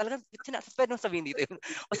na talagang pwede mong sabihin dito.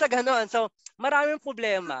 Basta ganoon. So maraming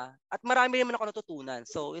problema at marami naman ako natutunan.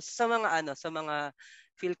 So sa mga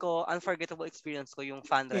feel ko unforgettable experience ko yung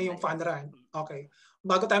fun run. Yung fun run. Okay.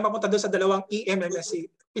 Bago tayo mapunta doon sa dalawang EMMSC,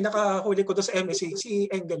 pinakahuli ko doon sa MSC, si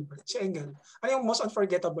Engelbert. Si Engel. Ano yung most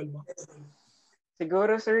unforgettable mo?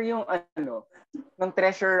 Siguro, sir, yung nung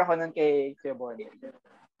treasurer ako nun kay Bonry.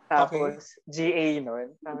 Tapos, GA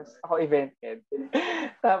nun. Tapos, ako event head.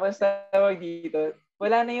 Tapos, tawag dito,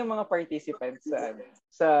 wala na yung mga participants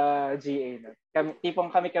sa GA nun.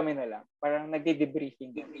 Kami na lang. Parang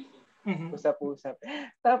nagde-debriefing. Usap-usap.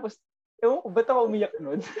 Tapos, ba't ako umiyak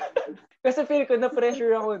nun? Kasi feel ko na-pressure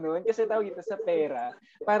ako nun. Kasi tawag ito sa pera.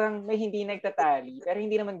 Parang may hindi nagtatali. Pero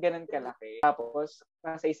hindi naman ganun kalaki. Tapos,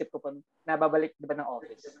 nasa isip ko pa, nababalik diba ng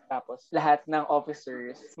office. Tapos, lahat ng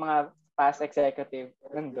officers, mga past executive,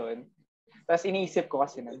 nandun. Tapos, iniisip ko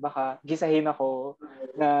kasi na, baka gisahin ako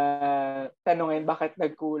na tanungin bakit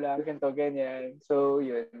nagkulang, ganito, ganyan. So,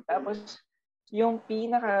 yun. Tapos, yung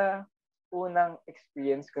unang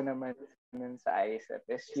experience ko naman nun sa IECEP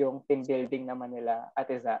is yung team building naman nila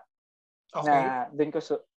Ate Za. Okay. Na dun ko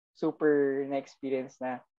super na-experience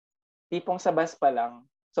na tipong sa bus pa lang,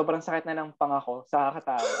 sobrang sakit na ng pangako sa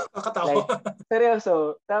kakatawa. Like,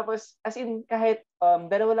 seryoso. Tapos, as in, kahit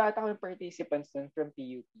dalawa lang ata kami participants dun from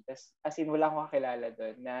PUP. Tapos, as in, wala akong kakilala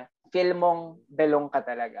dun na feel mong belong ka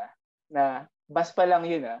talaga. Na bus pa lang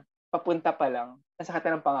yun papunta pa lang, nasakit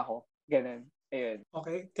na ng pangako. Ganun. Ayun.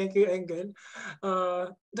 Okay, thank you, Engel.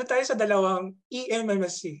 Doon tayo sa dalawang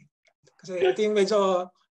EMMSC. Kasi ito yung medyo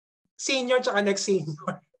senior tsaka next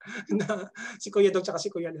senior na si Kuya Dong tsaka si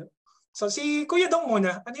Kuya Dong. So si Kuya Dong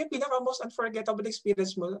muna, ano yung pinaka-most unforgettable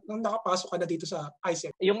experience mo nung nakapasok ka na dito sa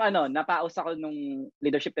IECEP? Yung napaus ako nung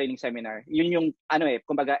leadership training seminar. Yun yung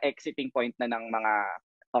kumbaga exiting point na ng mga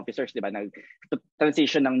officers, 'di ba?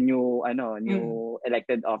 Nag-transition ng new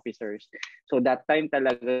elected officers. So that time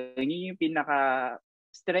talaga yun yung pinaka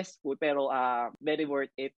stressful pero very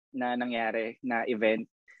worth it na nangyari na event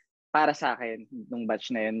para sa akin nung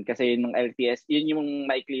batch na yun kasi nung LTS yun yung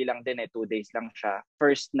maikli lang din 2 days lang siya.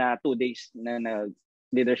 First na 2 days na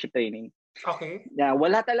leadership training. Okay.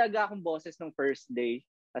 Wala talaga akong boses nung first day.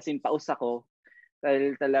 As in paus ako.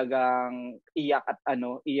 Dahil talagang iyak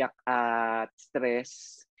at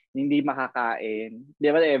stress, hindi makakain.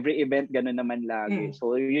 Di ba every event gano'n naman lagi.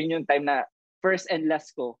 So yun yung time na first and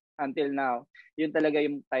last ko until now. Yun talaga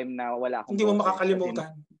yung time na wala akong hindi mo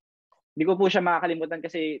makakalimutan. Hindi ko po siya makakalimutan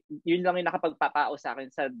kasi yun lang yung nakapagpapao sa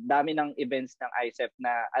akin sa dami ng events ng IECEP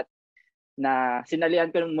na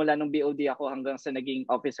sinalihan ko mula nung BOD ako hanggang sa naging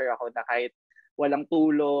officer ako na kahit walang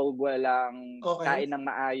tulog, walang kain ng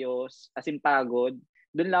maayos, as in pagod.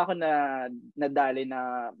 Doon lang ako nadali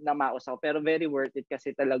na maos ako. Pero very worth it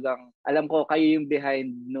kasi talagang alam ko kayo yung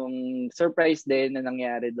behind nung surprise din na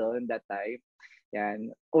nangyari doon that time. Yan.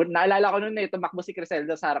 Naalala ko noon tumakbo si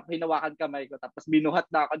Kriselda sa harap, hinawakan kamay ko, tapos binuhat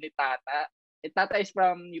na ako ni Tata. Tata is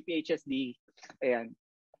from UPHSD. Ayan.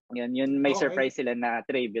 Yun may surprise sila na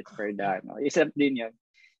tribute for the IECEP din yun.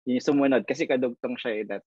 Yung sumunod kasi kadugtong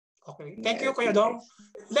siya Okay. Thank you, Kuya Dong.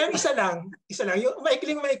 Lem, isa lang. Yung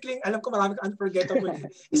maikling, alam ko marami ka unforgettable.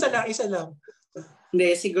 Isa lang.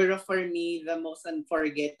 Hindi, siguro for me, the most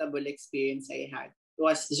unforgettable experience I had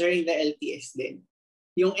was during the LTS din.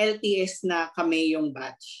 Yung LTS na kami yung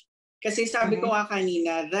batch. Kasi sabi ko nga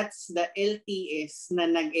kanina, that's the LTS na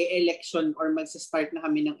nag-e-election or magsa-start na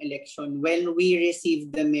kami ng election when we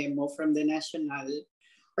received the memo from the national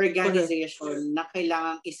organization na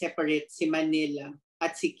kailangang i-separate si Manila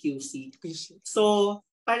at si QC. So,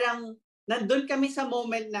 parang nandun kami sa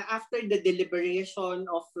moment na after the deliberation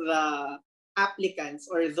of the applicants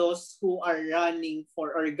or those who are running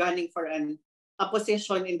for or gunning for a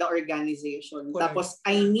position in the organization. Tapos,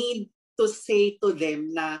 I need to say to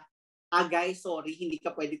them na guys, sorry, hindi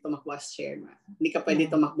ka pwede tumakbo as chairman. Hindi ka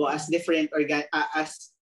pwede tumakbo as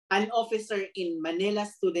as an officer in Manila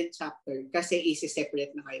Student Chapter kasi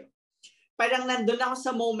isi-separate na kayo. Parang nandun ako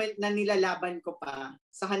sa moment na nilalaban ko pa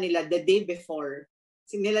sa kanila the day before.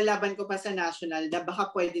 Nilalaban ko pa sa national na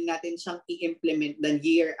baka pwede natin siyang i-implement the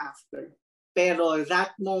year after. Pero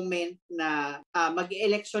that moment na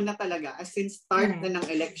mag-election na talaga, as in start na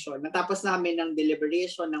ng election, natapos namin ng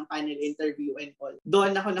deliberation, ng panel interview and all,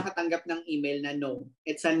 doon ako nakatanggap ng email na no.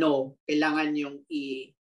 It's a no. Kailangan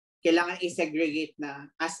i-segregate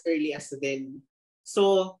na as early as then.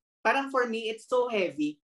 So, parang for me, it's so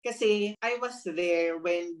heavy kasi I was there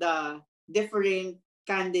when the different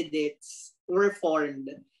candidates were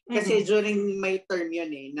formed. Kasi during my term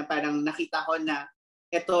yun na parang nakita ko na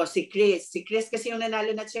ito, si Chris kasi yung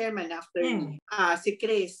nanalo na chairman after me. Si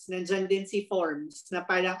Chris, nandyan din si Forms, na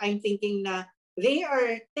parang I'm thinking na they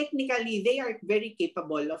are very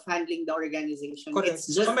capable of handling the organization. Correct.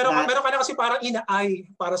 It's just so meron ka na kasi parang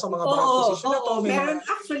ina-eye para sa mga bawat position na to. Meron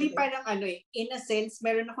actually parang in a sense,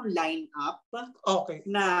 meron akong line up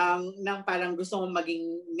ng parang gusto kong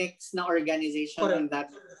maging next na organization on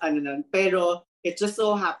that, Pero it just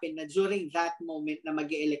so happened na during that moment na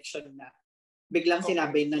mag-election na, biglang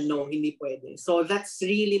sinabi na no, hindi pwede. So that's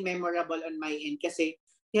really memorable on my end kasi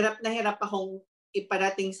hirap na hirap akong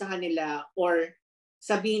iparating sa kanila or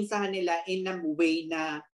sabihin sa kanila in a way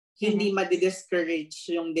na hindi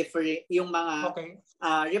ma-discourage yung mga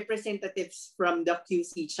representatives from the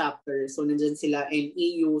QC chapter. So nandiyan sila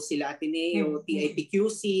NEU, sila Ateneo,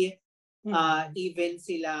 TIPQC, even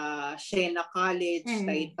sila Shena College,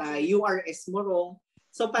 Taytay, URS Morong.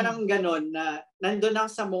 So parang ganon na nandun ako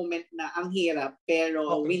sa moment na ang hirap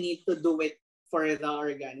pero we need to do it for the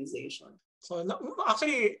organization. So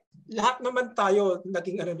actually lahat naman tayo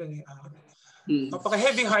naging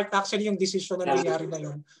napaka-heavy heart actually yung decision na nangyari na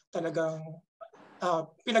yun. Talagang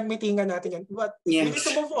pinagmitingan natin yan. But we need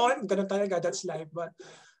to move on. Ganon talaga, that's life. But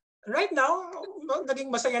right now,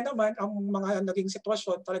 naging masaya naman ang mga naging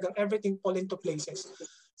sitwasyon. Talagang everything fall into places.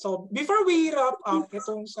 So before we wrap up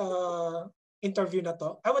itong sa interview na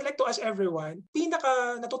to, I would like to ask everyone,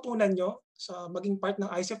 pinaka natutunan nyo sa maging part ng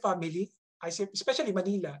IECEP family, especially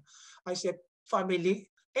Manila, IECEP family,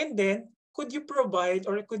 and then could you provide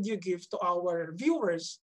or could you give to our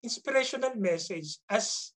viewers inspirational message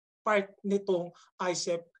as part nitong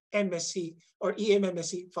IECEP MSC or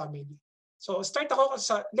EMMSC family? So start ako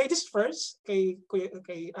sa ladies first kay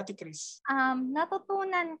Ate Chris.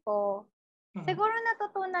 Natutunan ko siguro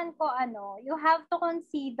you have to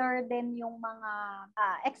consider din yung mga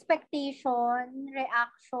expectation,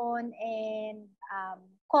 reaction, and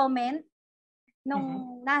comment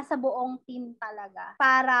nung nasa buong team talaga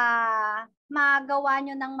para magawa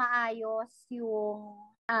nyo ng maayos yung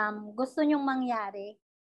gusto nyong mangyari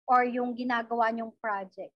or yung ginagawa nyong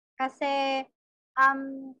project. Kasi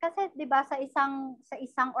 'di ba sa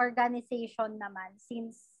isang organization naman,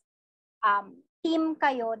 since team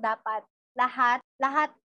kayo, dapat lahat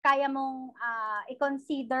kaya mong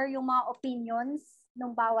i-consider yung mga opinions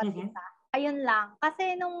ng bawat isa. Ayun lang.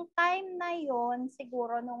 Kasi nung time na yon,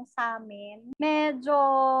 siguro nung sa amin, medyo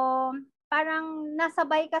parang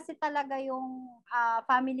nasabay kasi talaga yung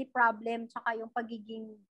family problem tsaka yung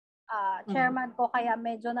pagiging chairman ko, kaya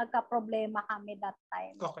medyo nagka-problema kami that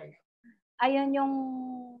time. Okay. Ayun yung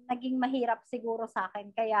naging mahirap siguro sa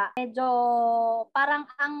akin. Kaya medyo parang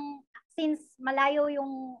since malayo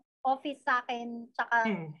yung office sa akin, tsaka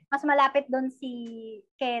mas malapit doon si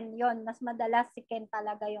Ken, yon, mas madalas si Ken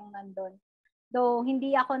talaga yung nandun. Though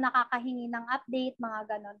hindi ako nakakahingi ng update, mga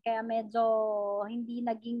ganon. Kaya medyo hindi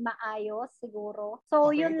naging maayos siguro.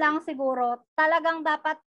 So yun lang siguro. Talagang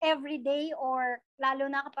dapat everyday or lalo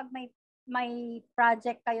na kapag may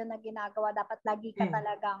project kayo na ginagawa, dapat lagi ka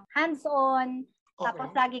talagang hands-on.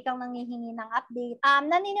 Tapos lagi kang nangihingi ng update.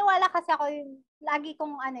 Naniniwala kasi ako lagi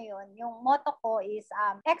kong yung motto ko is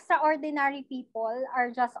extraordinary people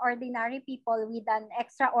are just ordinary people with an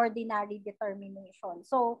extraordinary determination.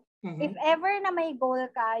 So, if ever na may goal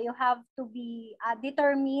ka, you have to be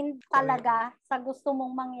determined talaga sa gusto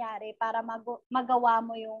mong mangyari para magawa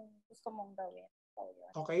mo yung gusto mong gawin. So,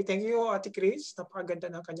 okay, thank you Ate Chris.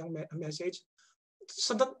 Napakaganda ng kanyang message.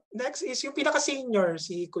 So the next is yung pinaka-senior,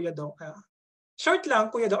 si Kuya Dong. Short lang,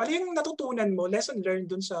 Kuya Dong, ano yung natutunan mo, lesson learned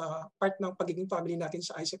dun sa part ng pagiging family natin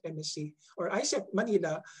sa ICEP MSC or ICEP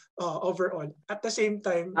Manila overall? At the same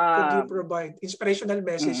time, could you provide inspirational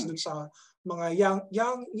message dun sa mga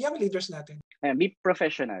young leaders natin? Be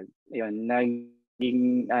professional. Yun,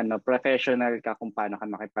 naging professional ka kung paano ka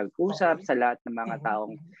makipag-usap sa lahat ng mga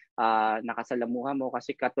taong nakasalamuha mo,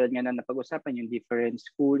 kasi katulad nga na napag-usapan yung different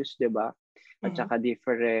schools, 'di ba? At saka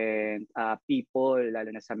different people,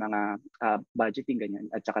 lalo na sa mga budgeting ganyan,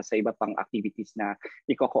 at saka sa iba pang activities na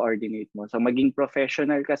i-coordinate mo. So maging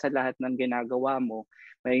professional ka sa lahat ng ginagawa mo.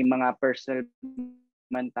 May mga personal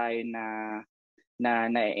man tayo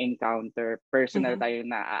na-encounter, personal tayo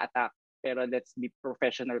na-attack, pero let's be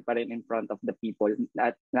professional pa rin in front of the people.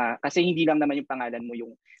 Kasi hindi lang naman yung pangalan mo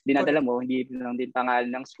yung dinadala mo, hindi lang din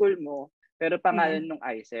pangalan ng school mo, pero pangalan ng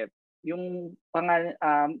ICEP. Yung pangalan,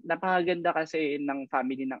 napakaganda kasi ng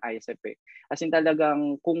family ng ICEP eh. As in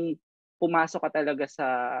talagang kung pumasok ka talaga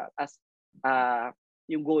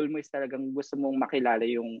yung goal mo is talagang gusto mong makilala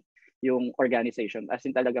yung organization, as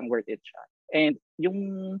in talagang worth it siya. And yung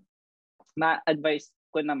ma-advise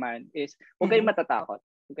ko naman is huwag kayong matatakot.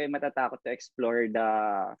 Huwag kayong matatakot to explore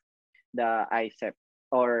the ICEP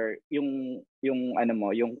or yung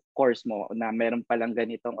course mo na meron palang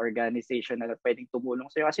ganitong organization na pwedeng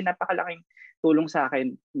tumulong sa'yo. Kasi napakalaking tulong sa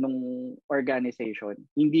akin nung organization.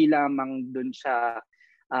 Hindi lamang dun sa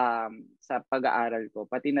pag-aaral ko,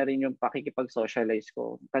 pati na rin yung pakikipag-socialize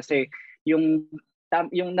ko. Kasi yung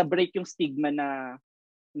na-break yung stigma na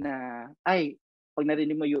ay, pag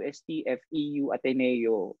narinig mo UST, FEU,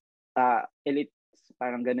 Ateneo, elite,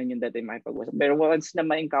 parang ganun yung dati makipag-usap. Pero once na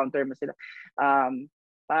ma-encounter mo sila,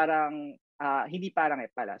 parang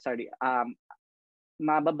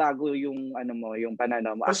mababago yung yung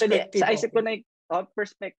pananaw mo. Actually, sa isip ko na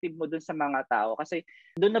perspective mo dun sa mga tao, kasi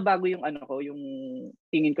doon na bago yung yung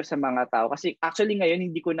tingin ko sa mga tao. Kasi actually ngayon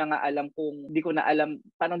hindi ko na alam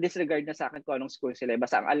parang disregard na sa akin kung anong school sila.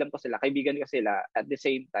 Basta ang alam ko sila, kaibigan ko sila, at the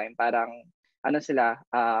same time parang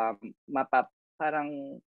parang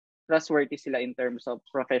trustworthy sila in terms of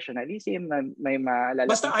professionalism, may malalapitan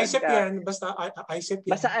basta ICEP ka. yan, basta ICEP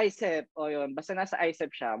yan. Basta ICEP, yun. Basta nasa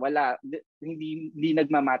ICEP siya, hindi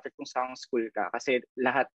nagmamatter kung saan school ka, kasi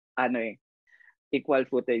lahat equal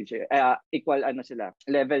footage, equal sila,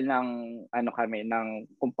 level ng kami ng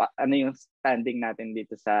yung standing natin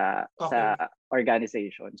dito sa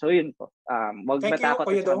organization. So yun po. Wag matakot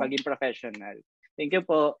sa maging professional. Thank you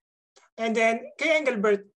po. And then, kay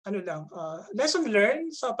Engelbert, lesson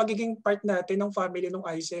learned sa pagiging part natin ng family ng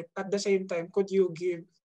ICEP. At the same time, could you give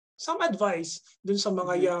some advice dun sa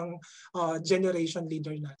mga young generation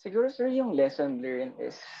leader natin? Siguro, sir, yung lesson learned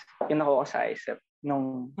is yung nakuha sa ICEP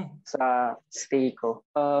nung sa stay ko.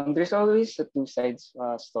 There's always a two sides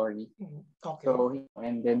story. Okay. So,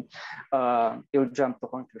 and then, you'll jump to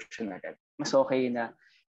conclusion agad. Mas okay na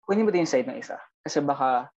kunin mo din yung side ng isa. Kasi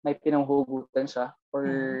baka may pinanghugutan siya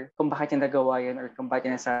or kung bakit niya nagawa yun or kung bakit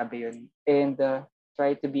niya nasabi yun. And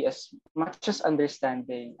try to be as much as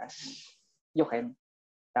understanding as you can.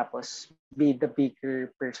 Tapos, be the bigger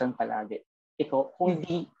person palagi. Ikaw, kung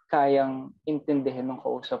di kayang intindihin ng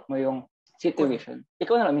kausap mo yung situation,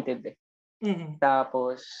 ikaw na lang intindi.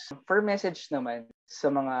 Tapos, for message naman sa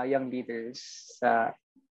mga young leaders sa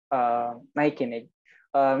nakikinig,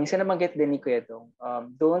 minsan nabanggit din ni Kuya Dong,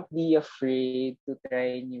 don't be afraid to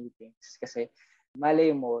try new things. Kasi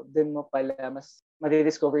malay mo, dun mo pala mas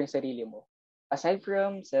madidiscover yung sarili mo. Aside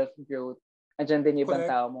from self-growth, andyan din yung ibang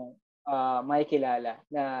tao mong makikilala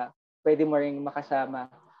na pwede mo rin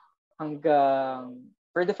makasama hanggang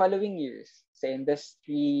for the following years sa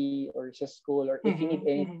industry or sa school or if you need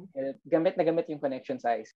anything, gamit na gamit yung connection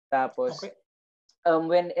size. Tapos,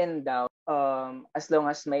 when in doubt, as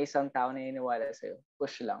long as may isang tao na iniwala sa'yo,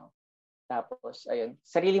 push lang. Tapos, ayun,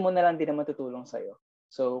 sarili mo na lang din naman tutulong sa'yo.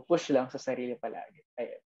 So, push lang sa sarili palagi.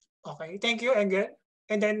 Ayun. Okay, thank you, Engel.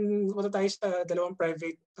 And then, punta tayo sa dalawang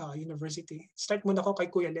private university. Start muna ko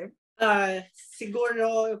kay Kuya Lem.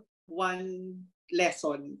 Siguro, one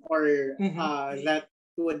lesson or that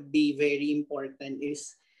would be very important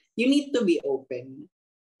is you need to be open.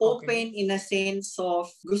 Open in a sense of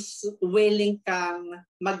willing kang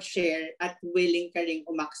mag-share at willing ka ring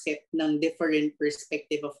umaccept ng different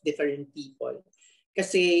perspective of different people.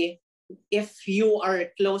 Kasi if you are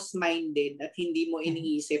close-minded at hindi mo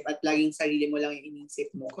iniisip at laging sarili mo lang yung iniisip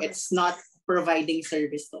mo, it's not providing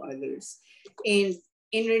service to others. And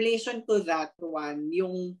in relation to that one,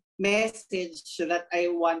 yung message that I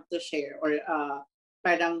want to share or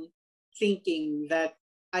parang thinking that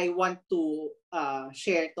I want to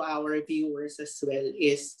share to our viewers as well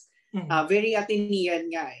is Very Athenian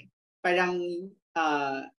nga eh. Parang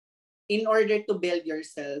in order to build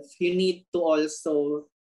yourself, you need to also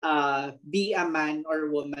be a man or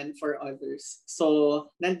woman for others. So,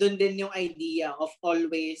 nandun din yung idea of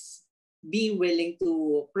always be willing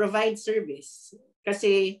to provide service.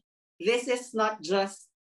 Kasi this is not just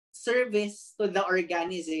service to the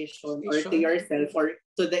organization or to yourself or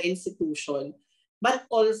to the institution, but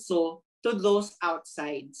also to those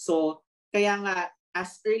outside. So, kaya nga,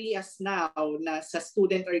 as early as now, na sa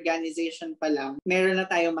student organization pa lang, meron na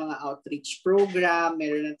tayong mga outreach program,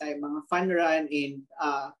 meron na tayong mga fun run, and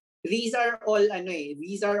these are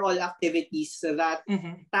all activities that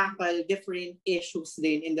tackle different issues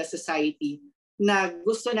din in the society na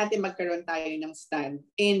gusto natin magkaroon tayo ng stand.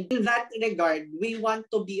 And in that regard, we want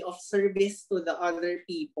to be of service to the other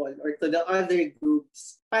people or to the other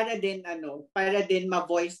groups para din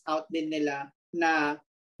ma-voice out din nila na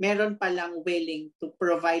meron palang willing to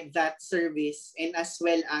provide that service, and as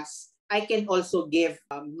well as I can also give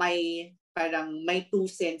my 2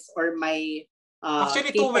 cents or my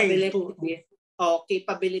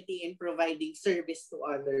capability in providing service to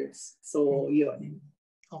others. So, yun.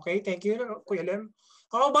 Okay, thank you, Kuya Lem.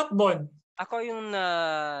 How about Bon? Ako yung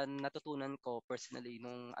natutunan ko personally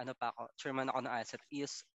nung chairman ako ng IECEP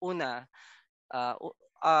is una,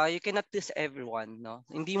 you cannot please everyone, no?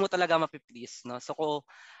 Hindi mo talaga mapiplease, no? So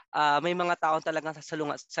may mga taong talagang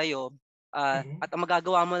sasalungat sa'yo at ang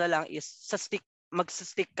magagawa mo na lang is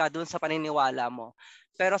mag-stick ka dun sa paniniwala mo.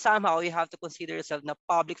 Pero somehow, you have to consider yourself na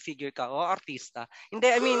public figure ka o artista.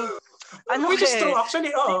 Hindi, I mean, which is true,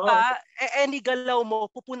 actually. Diba? Any galaw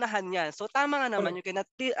mo, pupunahan yan. So tama nga naman, you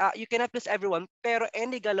cannot please everyone, pero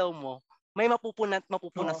any galaw mo, may mapupuna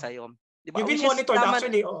sa'yo. Diba? You've been monitored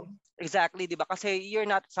actually. Exactly, diba? Kasi you're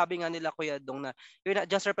not, sabi nga nila Kuya Dong na you're not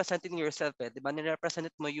just representing yourself, diba? Nirepresent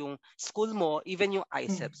mo yung school mo, even yung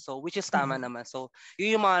IECEP. So, which is tama naman. So,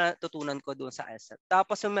 yun yung mga natutunan ko doon sa IECEP.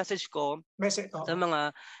 Tapos yung message ko sa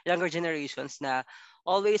mga younger generations na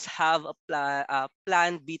always have a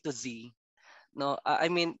plan B to Z. No, I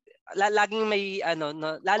mean, laging may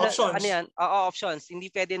options. Options. Hindi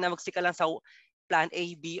pwede na magsika lang sa plan A,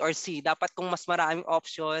 B, or C. Dapat kung mas maraming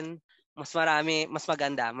option, mas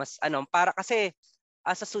maganda, para kasi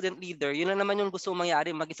as a student leader, yun lang naman yung gusto mong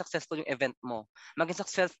mangyari, maging successful yung event mo. Maging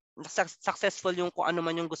successful yung kung ano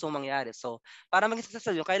man yung gusto mong mangyari. So, para maging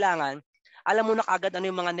successful yung kailangan, alam mo na kaagad ano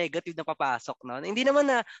yung mga negative na papasok, no? Hindi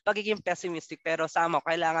naman na pagiging pessimistic, pero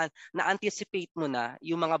kailangan na-anticipate mo na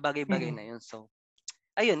yung mga bagay-bagay na yun. So,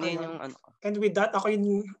 ayun, yun yung ano. And with that, ako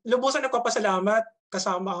yung lubusan nagpapasalamat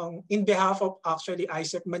kasama in behalf of actually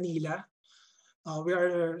IECEP Manila. We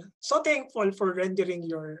are so thankful for rendering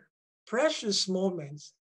your precious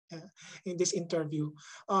moments in this interview.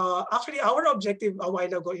 Actually, our objective a while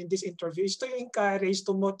ago in this interview is to encourage,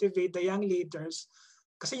 to motivate the young leaders.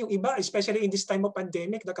 Kasi yung iba, especially in this time of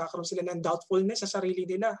pandemic, nakakaroon sila ng doubtfulness sa sarili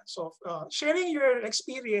nila. So sharing your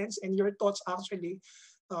experience and your thoughts actually,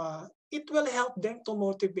 it will help them to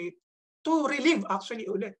motivate, to relieve actually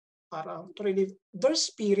ulit, para to relieve their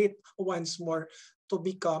spirit once more to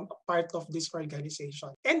become a part of this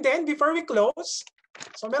organization. And then, before we close,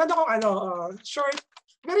 so meron akong short,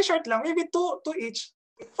 very short lang, maybe two each.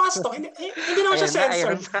 Fast to, hindi naman siya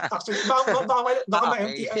censored. Actually,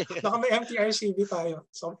 baka may MTRCB tayo.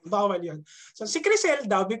 So, bawal yun. So, si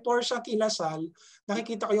Kriselda, before siya kinasal,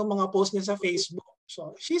 nakikita ko yung mga post niya sa Facebook.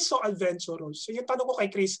 So, she's so adventurous. So, yung tanong ko kay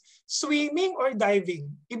Chris, swimming or diving?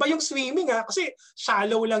 Iba yung swimming kasi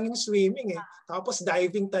shallow lang yung swimming Tapos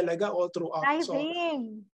diving talaga all throughout. Diving.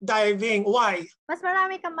 So, diving. Why? Mas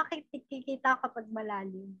marami kang makikita kapag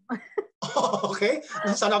malalim. Okay.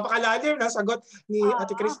 Sa napakalalim na sagot ni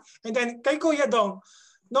Ate Chris. And then, kay Kuya Dong,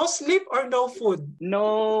 no sleep or no food?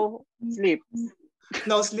 No sleep.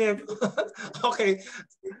 No sleep. Okay.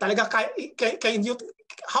 Talaga, can you,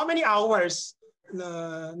 how many hours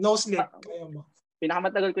na no sleep kayo mo?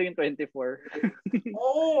 Pinakamatagal ko yung 24.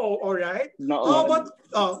 Oh, alright. No. How about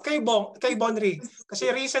kay Bonry?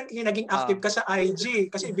 Kasi recently naging active ka sa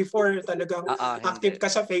IG. Kasi before talagang active ka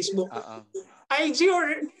sa Facebook. IG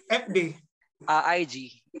or FB? IG.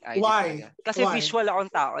 Why? Talaga. Kasi visual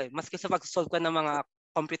akong tao Maski sa pag-solve ko ng mga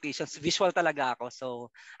computations, visual talaga ako. So,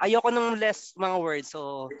 ayoko nung less mga words.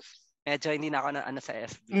 So, medyo hindi na ako na sa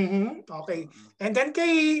FB. Okay. And then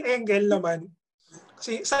kay Engel naman,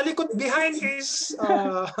 kasi sa likod, behind his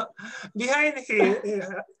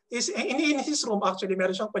in his room actually,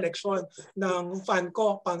 meron siyang collection ng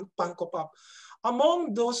Funko Pop.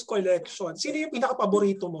 Among those collections, sino yung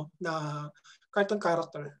pinaka-paborito mo na cartoon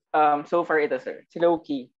character? So far ito, sir. Si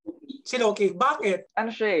Loki. Si Loki. Bakit? Ano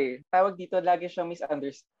siya eh, tawag dito, lagi siyang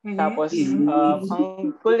misunderstood. Mhm. Tapos,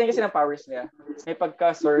 ang cool din kasi ng powers niya. May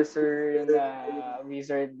pagka-sorcerer na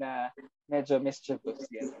wizard na medyo mischievous.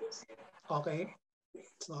 Yan. Okay.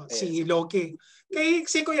 So, si Loki. Kay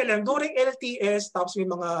si Kuya Lem, during LTS, tapos may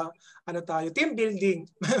mga team building.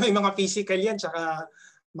 May mga physical yan, tsaka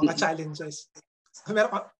mga challenges. Meron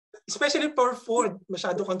ka, especially for food,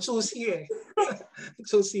 masyado kang choosy eh.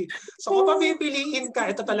 Choosy. So kung papipiliin ka,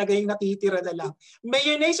 ito talaga yung natitira na lang.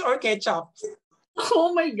 Mayonnaise or ketchup?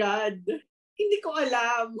 Oh my God. Hindi ko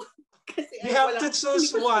alam. Kasi You have to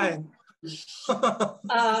choose one.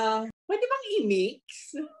 Pwede bang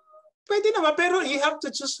i-mix? Pwede naman, pero you have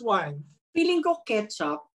to choose one. Feeling ko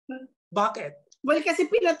ketchup. Bakit? Well,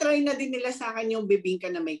 kasi pinatry na din nila sa akin yung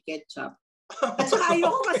bibingka na may ketchup. At saka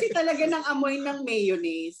ayoko kasi talaga ng amoy ng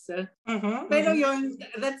mayonnaise. Pero yun,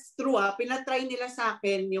 that's true Pinatry nila sa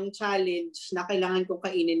akin yung challenge na kailangan kong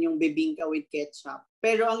kainin yung bibingka with ketchup.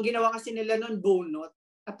 Pero ang ginawa kasi nila nun, bunot.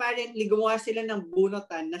 Apparently, gumawa sila ng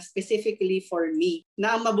bunutan na specifically for me.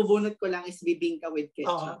 Na ang mabubunot ko lang is bibingka with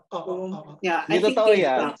ketchup. Yeah, Hindi totoo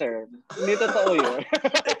yan, sir. Hindi totoo yun.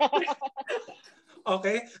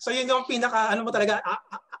 Okay. So yun yung pinaka, talaga,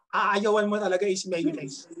 aayawan mo talaga is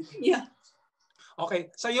mayonnaise. Yeah.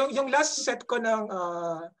 Okay. So yung last set ko ng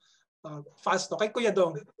fast kay Kuya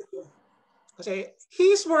Dong. Kasi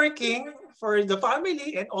he's working for the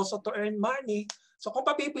family and also to earn money. So kung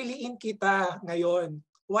papipiliin kita ngayon,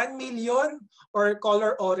 1 million or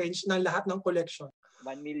color orange ng lahat ng collection?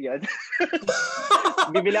 1 million.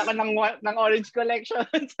 Bibili ako ng orange collection.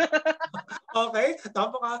 Okay.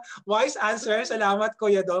 Wise answer. Salamat,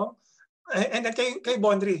 Kuya Dong. And then kay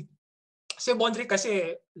Bonry. Si Bonry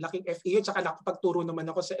kasi laking FEU tsaka nakapagturo naman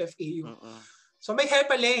ako sa FEU. So may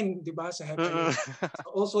HEPA lane, di ba? Sa HEPA lane. So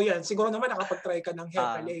also yan. Siguro naman nakapag-try ka ng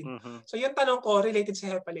HEPA lane. So yung tanong ko related sa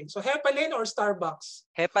HEPA lane. So HEPA lane or Starbucks?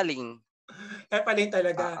 HEPA lane. HEPA lane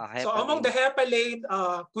talaga. So among the HEPA lane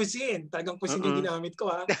cuisine, talagang cuisine yung ginamit ko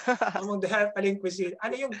Among the HEPA lane cuisine,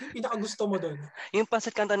 ano yung pinakagusto mo doon? Yung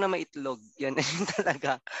pancit canton na may itlog. Yan yun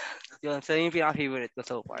talaga. Yun. So yung pinaka-favorite ko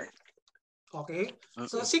so far. Okay?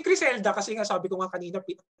 So si Kriselda, kasi nga sabi ko nga kanina,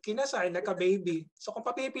 kinasal, nagka-baby. So kung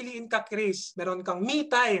papipiliin ka, Chris, meron kang me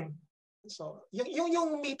time. So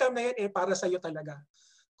yung me time na yun para sa'yo talaga.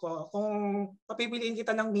 Kung papipiliin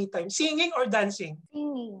kita ng me time, singing or dancing?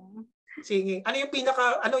 Singing.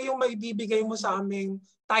 Ano yung maibibigay mo sa aming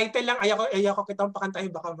title lang? Ayoko kitang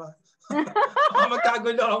pakantahin, baka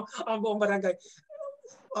magkagulo ang buong barangay.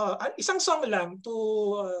 Isang song lang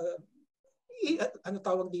to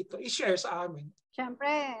tawag dito, i-share sa amin.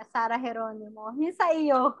 Siyempre, Sarah Geronimo. Yung sa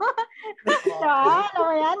iyo.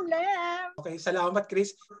 Ano yan, Lem? Okay, salamat,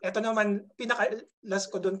 Chris. Ito naman,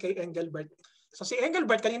 pinaka-last ko doon kay Engelbert. So si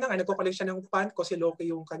Engelbert, kanina nga, nagkukulik siya ng fan ko, si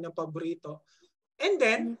Loki yung kanyang paborito. And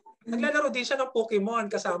then, naglalaro din siya ng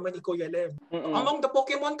Pokemon kasama ni Kuya Lem. Among the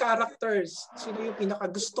Pokemon characters, sino yung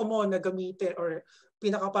pinaka-gusto mo na gamitin or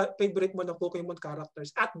pinaka-favorite mo ng Pokemon characters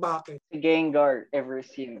at bakit? Si Gengar ever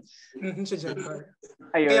since. Si Gengar.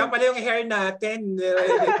 Ayun. Kaya pala yung hair natin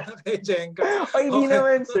kay Gengar. Ay, hindi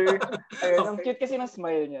naman, sir. Ayun, ang cute kasi ng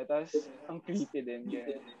smile niya. Tapos, ang creepy din.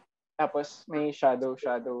 Ganyan. Tapos, may shadow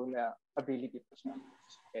na ability po siya.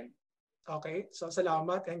 Okay. So,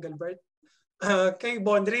 salamat, Engelbert. Kay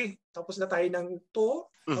Bonry, tapos na tayo ng 2.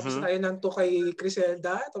 Tapos na tayo ng 2 kay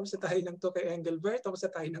Kriselda. Tapos na tayo ng 2 kay Engelbert. Tapos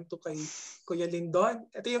na tayo ng 2 kay Kuya Lyndon.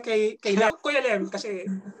 Ito yung kay Kuya Lem. Kasi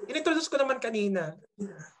inintroduce ko naman kanina.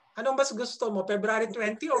 Anong mas gusto mo? February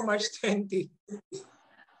 20 o March 20?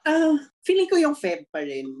 Feeling ko yung Feb pa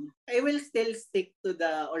rin. I will still stick to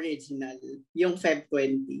the original. Yung Feb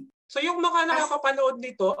 20. So yung mga nakakapanood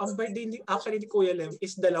nito, ang birthday ni Kuya Lem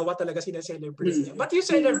is dalawa talaga sina-celebrate niya. But you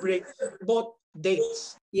celebrate both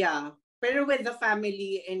dates. Yeah. Pero with the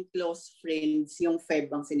family and close friends, yung Feb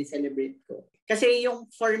ang sinicelebrate ko. Kasi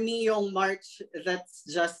for me, yung March, that's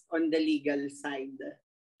just on the legal side.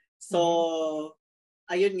 So,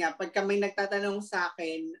 ayun nga, pagka may nagtatanong sa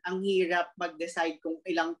akin, ang hirap mag-decide kung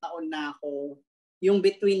ilang taon na ako, yung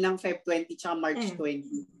between ng Feb 20 tsaka March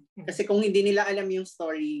 20. Kasi kung hindi nila alam yung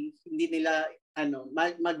story, hindi nila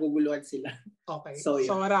maguguluhan sila. Okay. So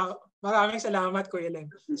maraming salamat, Kuya Lem.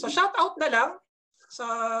 So shout out na lang sa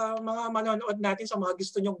mga manonood natin, sa mga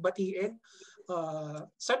gusto nyong batiin.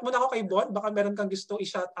 Start muna ako kay Bon, baka meron kang gusto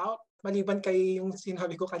i-shout out. Maliban kay yung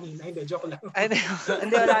sinabi ko kanina. Hindi, joke lang. Ay,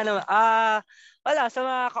 hindi, wala naman. Wala, sa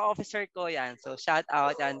mga ka-officer ko yan. So, shout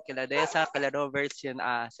out yan. Kila Desa, kila Roberts, yun.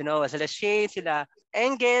 Sino, sila Shane, sila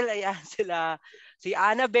Engel, ayan, sila si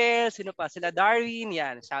Annabelle, sino pa? Sila Darwin,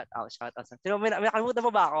 yan. Shout out, shout out. Sino, may nakalimutan mo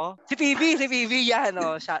ba ako? Si PB, yan,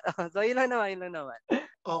 shout out. So, yun lang naman.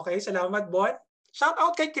 Okay, salamat, Bon. Shout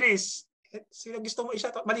out kay Chris. Sino gusto mo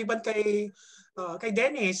i-shout out? Maliban kay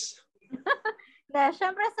Dennis.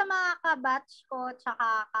 Syempre sa mga ka-batch ko,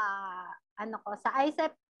 tsaka sa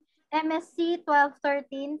IECEP MSC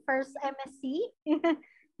 1213, first MSC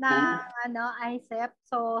na IECEP.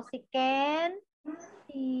 So, si Ken,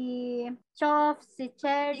 si Chof, si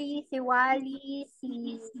Cherry, si Wally,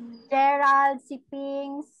 si Gerald, si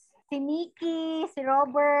Pings, si Nikki, si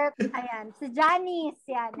Robert, ayan, si Janice,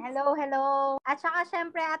 yan. Hello. At saka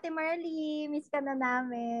syempre Ate Merly, miss ka na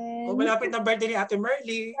namin. Malapit na birthday ni Ate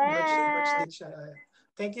Merly. Yes. Birthday siya.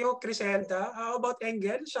 Thank you, Kriselda. How about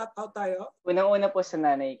Engel? Shout out tayo. Unang-una po sa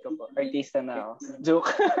nanay ko po. Artista na ako.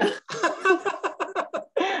 Joke.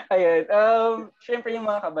 Ayun. Syempre yung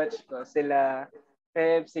mga kabatch ko, sila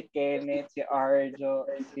Feb, si Kenneth, si Arjo,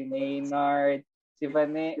 si Maynard, si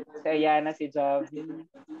Vane, si Ayana, si Javi.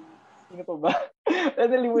 Sino pa ba?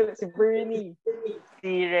 Si Bernie,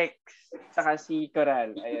 si Rex, saka si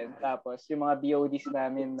Coral. Ayun. Tapos yung mga BODs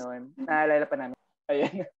namin noon, naalala pa namin.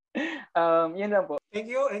 Ayun. Yun lang po.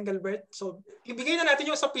 Thank you, Engelbert. So, ibigay na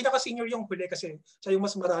natin yung sa pinaka-senior yung huli kasi siya yung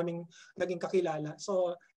mas maraming naging kakilala.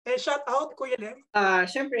 So, shout out, Kuya Lem.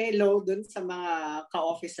 Syempre, hello dun sa mga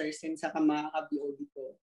ka-officers and sa mga ka-BOD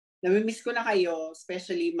ko. Namimiss ko na kayo,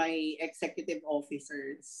 especially my executive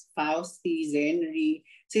officers, Fausti, Zenry,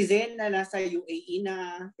 si Zen na nasa UAE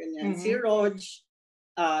na, ganyan. Si Rog,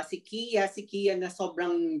 si Kia na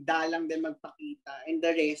sobrang dalang din magpakita, and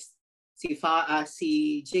the rest, si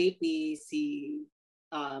JP, si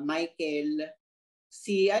Michael,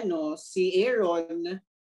 si Aaron,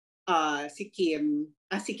 si Kim.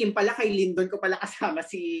 Si Kim pala, kay Lyndon ko pala kasama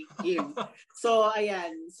si Kim. So,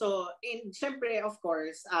 ayan. So, and syempre, of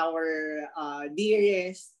course, our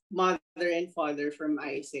dearest mother and father from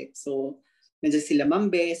IECEP. So, nandiyan sila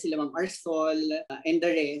Ma'am Be, sila Ma'am Arsol, and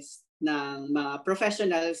the rest ng mga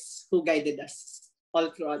professionals who guided us all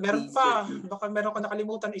throughout. Meron pa. Baka meron ka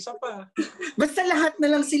nakalimutan. Isa pa. Basta lahat na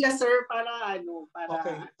lang sila, sir, para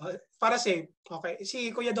Okay. Para safe. Okay. Si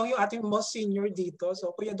Kuya Dong yung ating most senior dito.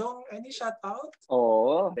 So, Kuya Dong, any shout out?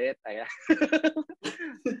 Oo. Obet. Ayan.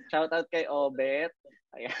 Shout out kay Obet.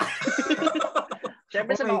 Ayan.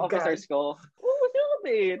 Siyempre sa mga officers ko.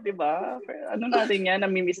 Si diba? Ano natin yan?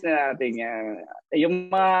 Namimiss na natin yan. Yung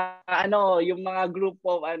mga group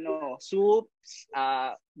of soups,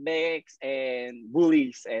 Bex, and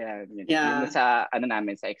bullies. Ayan. Yun sa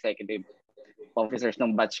namin, sa executive officers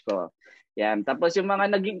ng batch ko. Yan. Tapos yung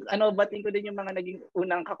mga naging, batiin ko din yung mga naging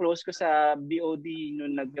unang ka-close ko sa BOD,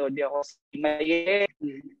 nung nag-BOD ako, si Maye,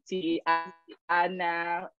 si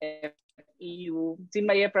Ana, EU, si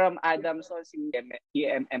Maye from Adamson, si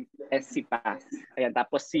EMMSC pa. Ayan,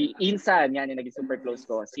 tapos si Insan, yan yung naging super close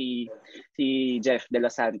ko, si Jeff De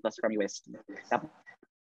Los Santos from UST.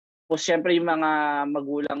 Tapos syempre yung mga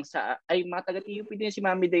magulang mga taga-TUP din, si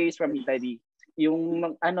Mami Days from Italy. Yung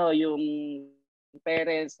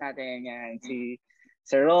parents natin yan, si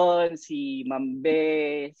Ron, si Ma'am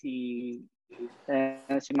Be, si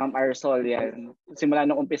Ma'am Arsol, yan. Simula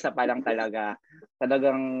nung umpisa pa lang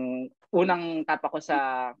talagang unang tapa ko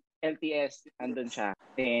sa LTS, andun siya.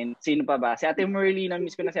 And sino pa ba? Si Ate Merly,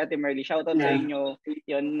 na-miss ko na si Ate Merly. Shoutout sa inyo.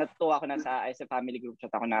 Yun, natuwa ko na sa IECEP Family Group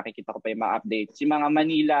Chat ako, nakikita ko pa yung mga updates. Si mga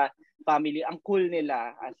Manila family, ang cool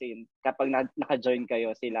nila. As in, kapag naka-join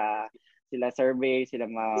kayo, sila Survey,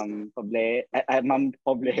 sila Ma'am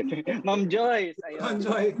Ma'am Joyce. Ayun. Ma'am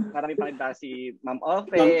Joy. Marami pa rin si Ma'am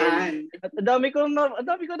Ophel. Ang dami ko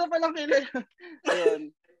na palang kilala.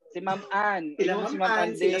 Ayun. Si Ma'am Ann. Si Ma'am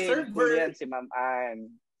Ann din. Si Ma'am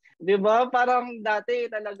Ann. 'Di ba? Parang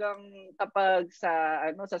dati talagang kapag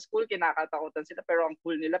sa school kinakatakutan sila, pero ang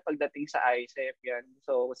cool nila pagdating sa IECEP yan.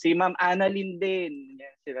 So si Ma'am Annalyn din.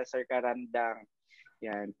 Yan, sila Sir Karandang.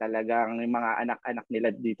 Yan, talagang yung mga anak-anak nila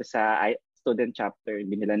dito sa student chapter,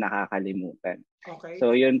 hindi nila nakakalimutan. Okay.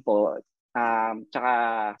 So yun po. Tsaka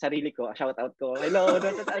sarili ko, shout out ko. Hello,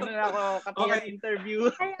 Kapihan interview.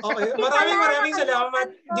 Okay, maraming salamat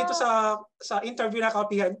dito sa interview na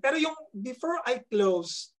Kapihan. Pero yung before I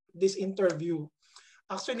close this interview,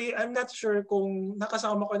 actually I'm not sure kung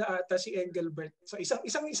nakasama ko na ata si Engelbert. So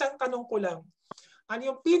isang tanong ko lang. Ano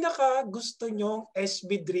yung pinaka gusto nyong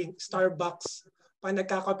SB drink, Starbucks Pag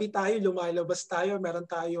nagkakapi tayo, lumalabas tayo, meron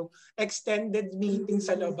tayong extended meeting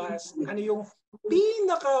sa labas. Ano yung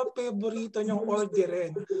pinaka-favorito nyong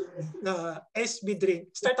orderin na SB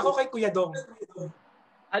drink? Start ako kay Kuya Dong.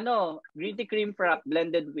 Green tea cream frap,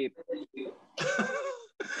 blended whip.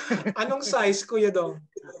 Anong size, Kuya Dong?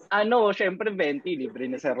 Syempre 20, libre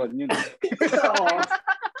na sa Ron yun.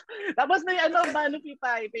 Tapos may Bano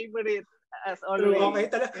Pipay, favorite. As always. Okay,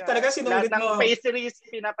 talaga sinulit mo. Lahat ng pastries,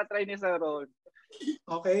 pinapatry ni Sir Ron.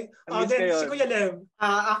 Okay. Then si Kuya Lem.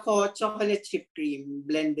 Ako, chocolate chip cream,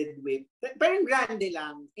 blended whip. Pero grande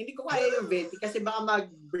lang. Hindi ko kaya yung 20 kasi baka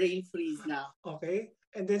mag-brain freeze na. Okay.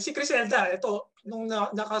 And then si Kriselda, ito, nung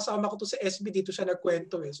nakasama ko to sa SB, dito siya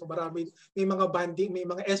nagkwento eh. So marami, may mga banding, may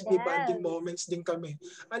mga SB banding moments din kami.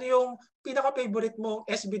 Ano yung pinaka-favorite mong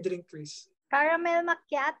SB drink, Chris? Caramel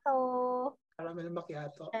macchiato. Caramel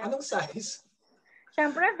macchiato. Anong size?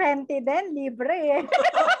 Siyempre, 20 din. Libre eh.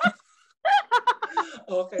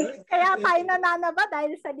 Okay. Kaya tayo nananaba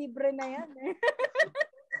dahil sa libre na yan eh.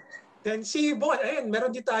 Then si Bon, ayun, meron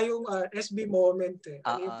din tayong SB moment eh.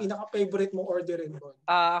 Ano yung pinaka-favorite mong orderin, Bon?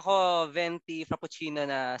 Ako, venti frappuccino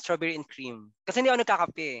na strawberry and cream. Kasi hindi ako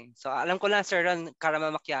nagkakape eh. So alam ko lang, Sir Ron,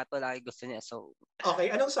 caramel macchiato lagi gusto niya. So okay,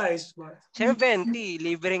 anong size, Bon? Sir, 20.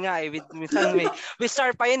 Libre nga eh. Minsan may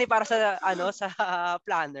star pa yun eh para sa sa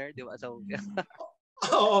planner, di ba? So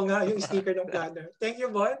Oo nga, yung sticker ng planner. Thank you,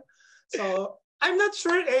 Bon. So I'm not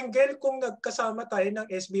sure, Engel, kung nagkasama tayo ng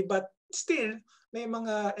SB, but still, may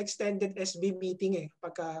mga extended SB meeting eh.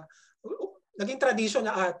 Pagka, naging tradition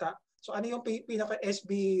na ata. So ano yung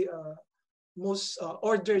pinaka-SB most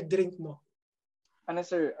ordered drink mo?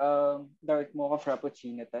 Sir, dark mocha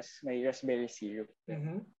frappuccino, tas may raspberry syrup.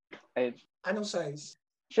 Anong size?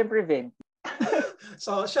 Siyempre, 20.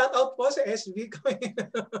 So, shout out po sa SB.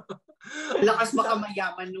 Lakas baka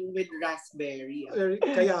mayaman nung with raspberry.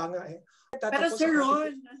 Kaya nga eh. Pero Sir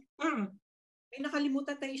Ron, may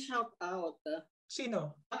nakalimutan tayong shout out.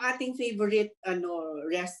 Sino? Ang ating favorite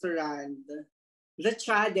restaurant, The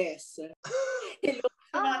Chades. Hello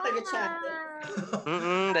sa mga taga-Chades.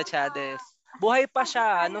 The Chades. Buhay pa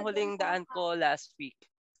siya. Anong huling daan ko last week?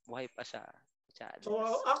 Buhay pa siya. Chades. So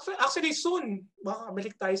actually soon,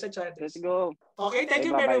 makakabalik tayo sa Chades. Let's go. Okay, thank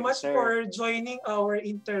you very much for joining our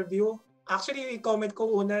interview. Actually, yung comment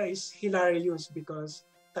ko una is hilarious because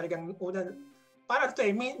talagang una, parang ito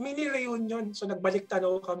eh, mini reunion. So nagbalik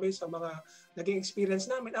tanaw kami sa mga naging experience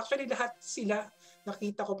namin. Actually, lahat sila,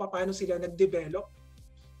 nakita ko pa paano sila nag-develop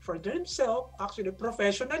for themselves. Actually,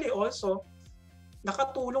 professionally also,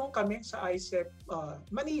 nakatulong kami sa IECEP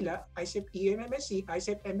Manila, IECEP EMMSC,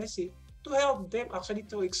 IECEP MSC to help them actually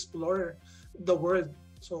to explore the world.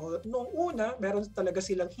 So, nung una, meron talaga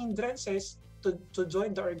silang hindrances to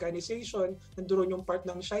join the organization. Nandoon yung part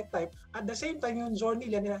ng shy type. At the same time, yung journey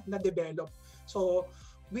nila na-develop. So,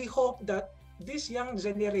 we hope that this young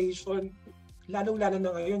generation, lalo-lalo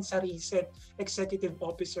na ngayon sa recent executive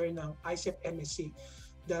officer ng IECEP MSC,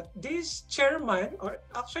 that this chairman, or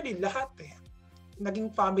actually lahat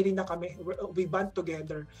naging family na kami. We band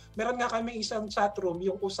together. Meron nga kami isang chat room,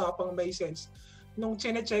 yung usapang may sense. Nung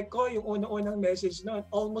chinecheck ko, yung unang message noon,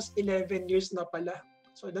 almost 11 years na pala.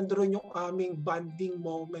 So, nandoon yung aming bonding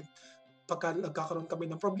moment. Pagka nagkakaroon kami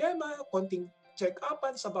ng problema, konting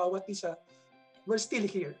check-upan sa bawat isa, we're still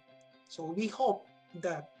here. So, we hope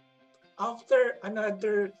that after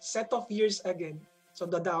another set of years again, so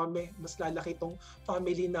dadami, mas lalaki itong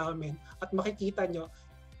family namin, at makikita nyo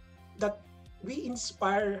that we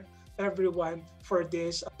inspire everyone for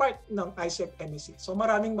this part ng IECEP MSC. So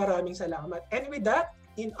maraming salamat. And with that,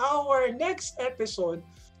 in our next episode,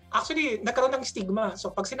 actually nagkaroon ng stigma.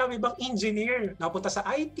 So pag sinabi bang engineer, napunta sa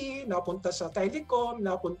IT, napunta sa telecom,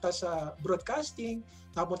 napunta sa broadcasting,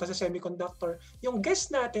 napunta sa semiconductor, yung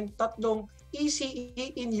guest natin, tatlong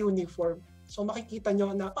ECE in uniform. So makikita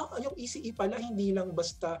nyo na, yung ECE pala hindi lang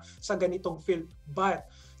basta sa ganitong field. But,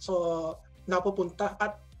 so napupunta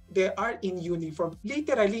at they are in uniform,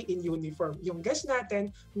 literally in uniform. Yung guest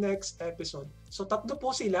natin, next episode. So tatlo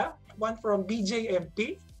po sila, one from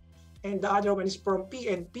BJMP, and the other one is from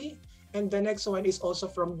PNP, and the next one is also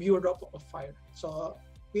from Bureau of Fire. So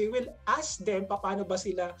we will ask them paano ba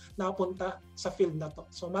sila napunta sa field na to.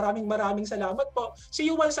 So maraming salamat po. See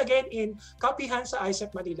you once again in Kapihan sa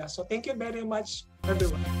IECEP Manila. So thank you very much,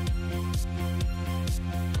 everyone.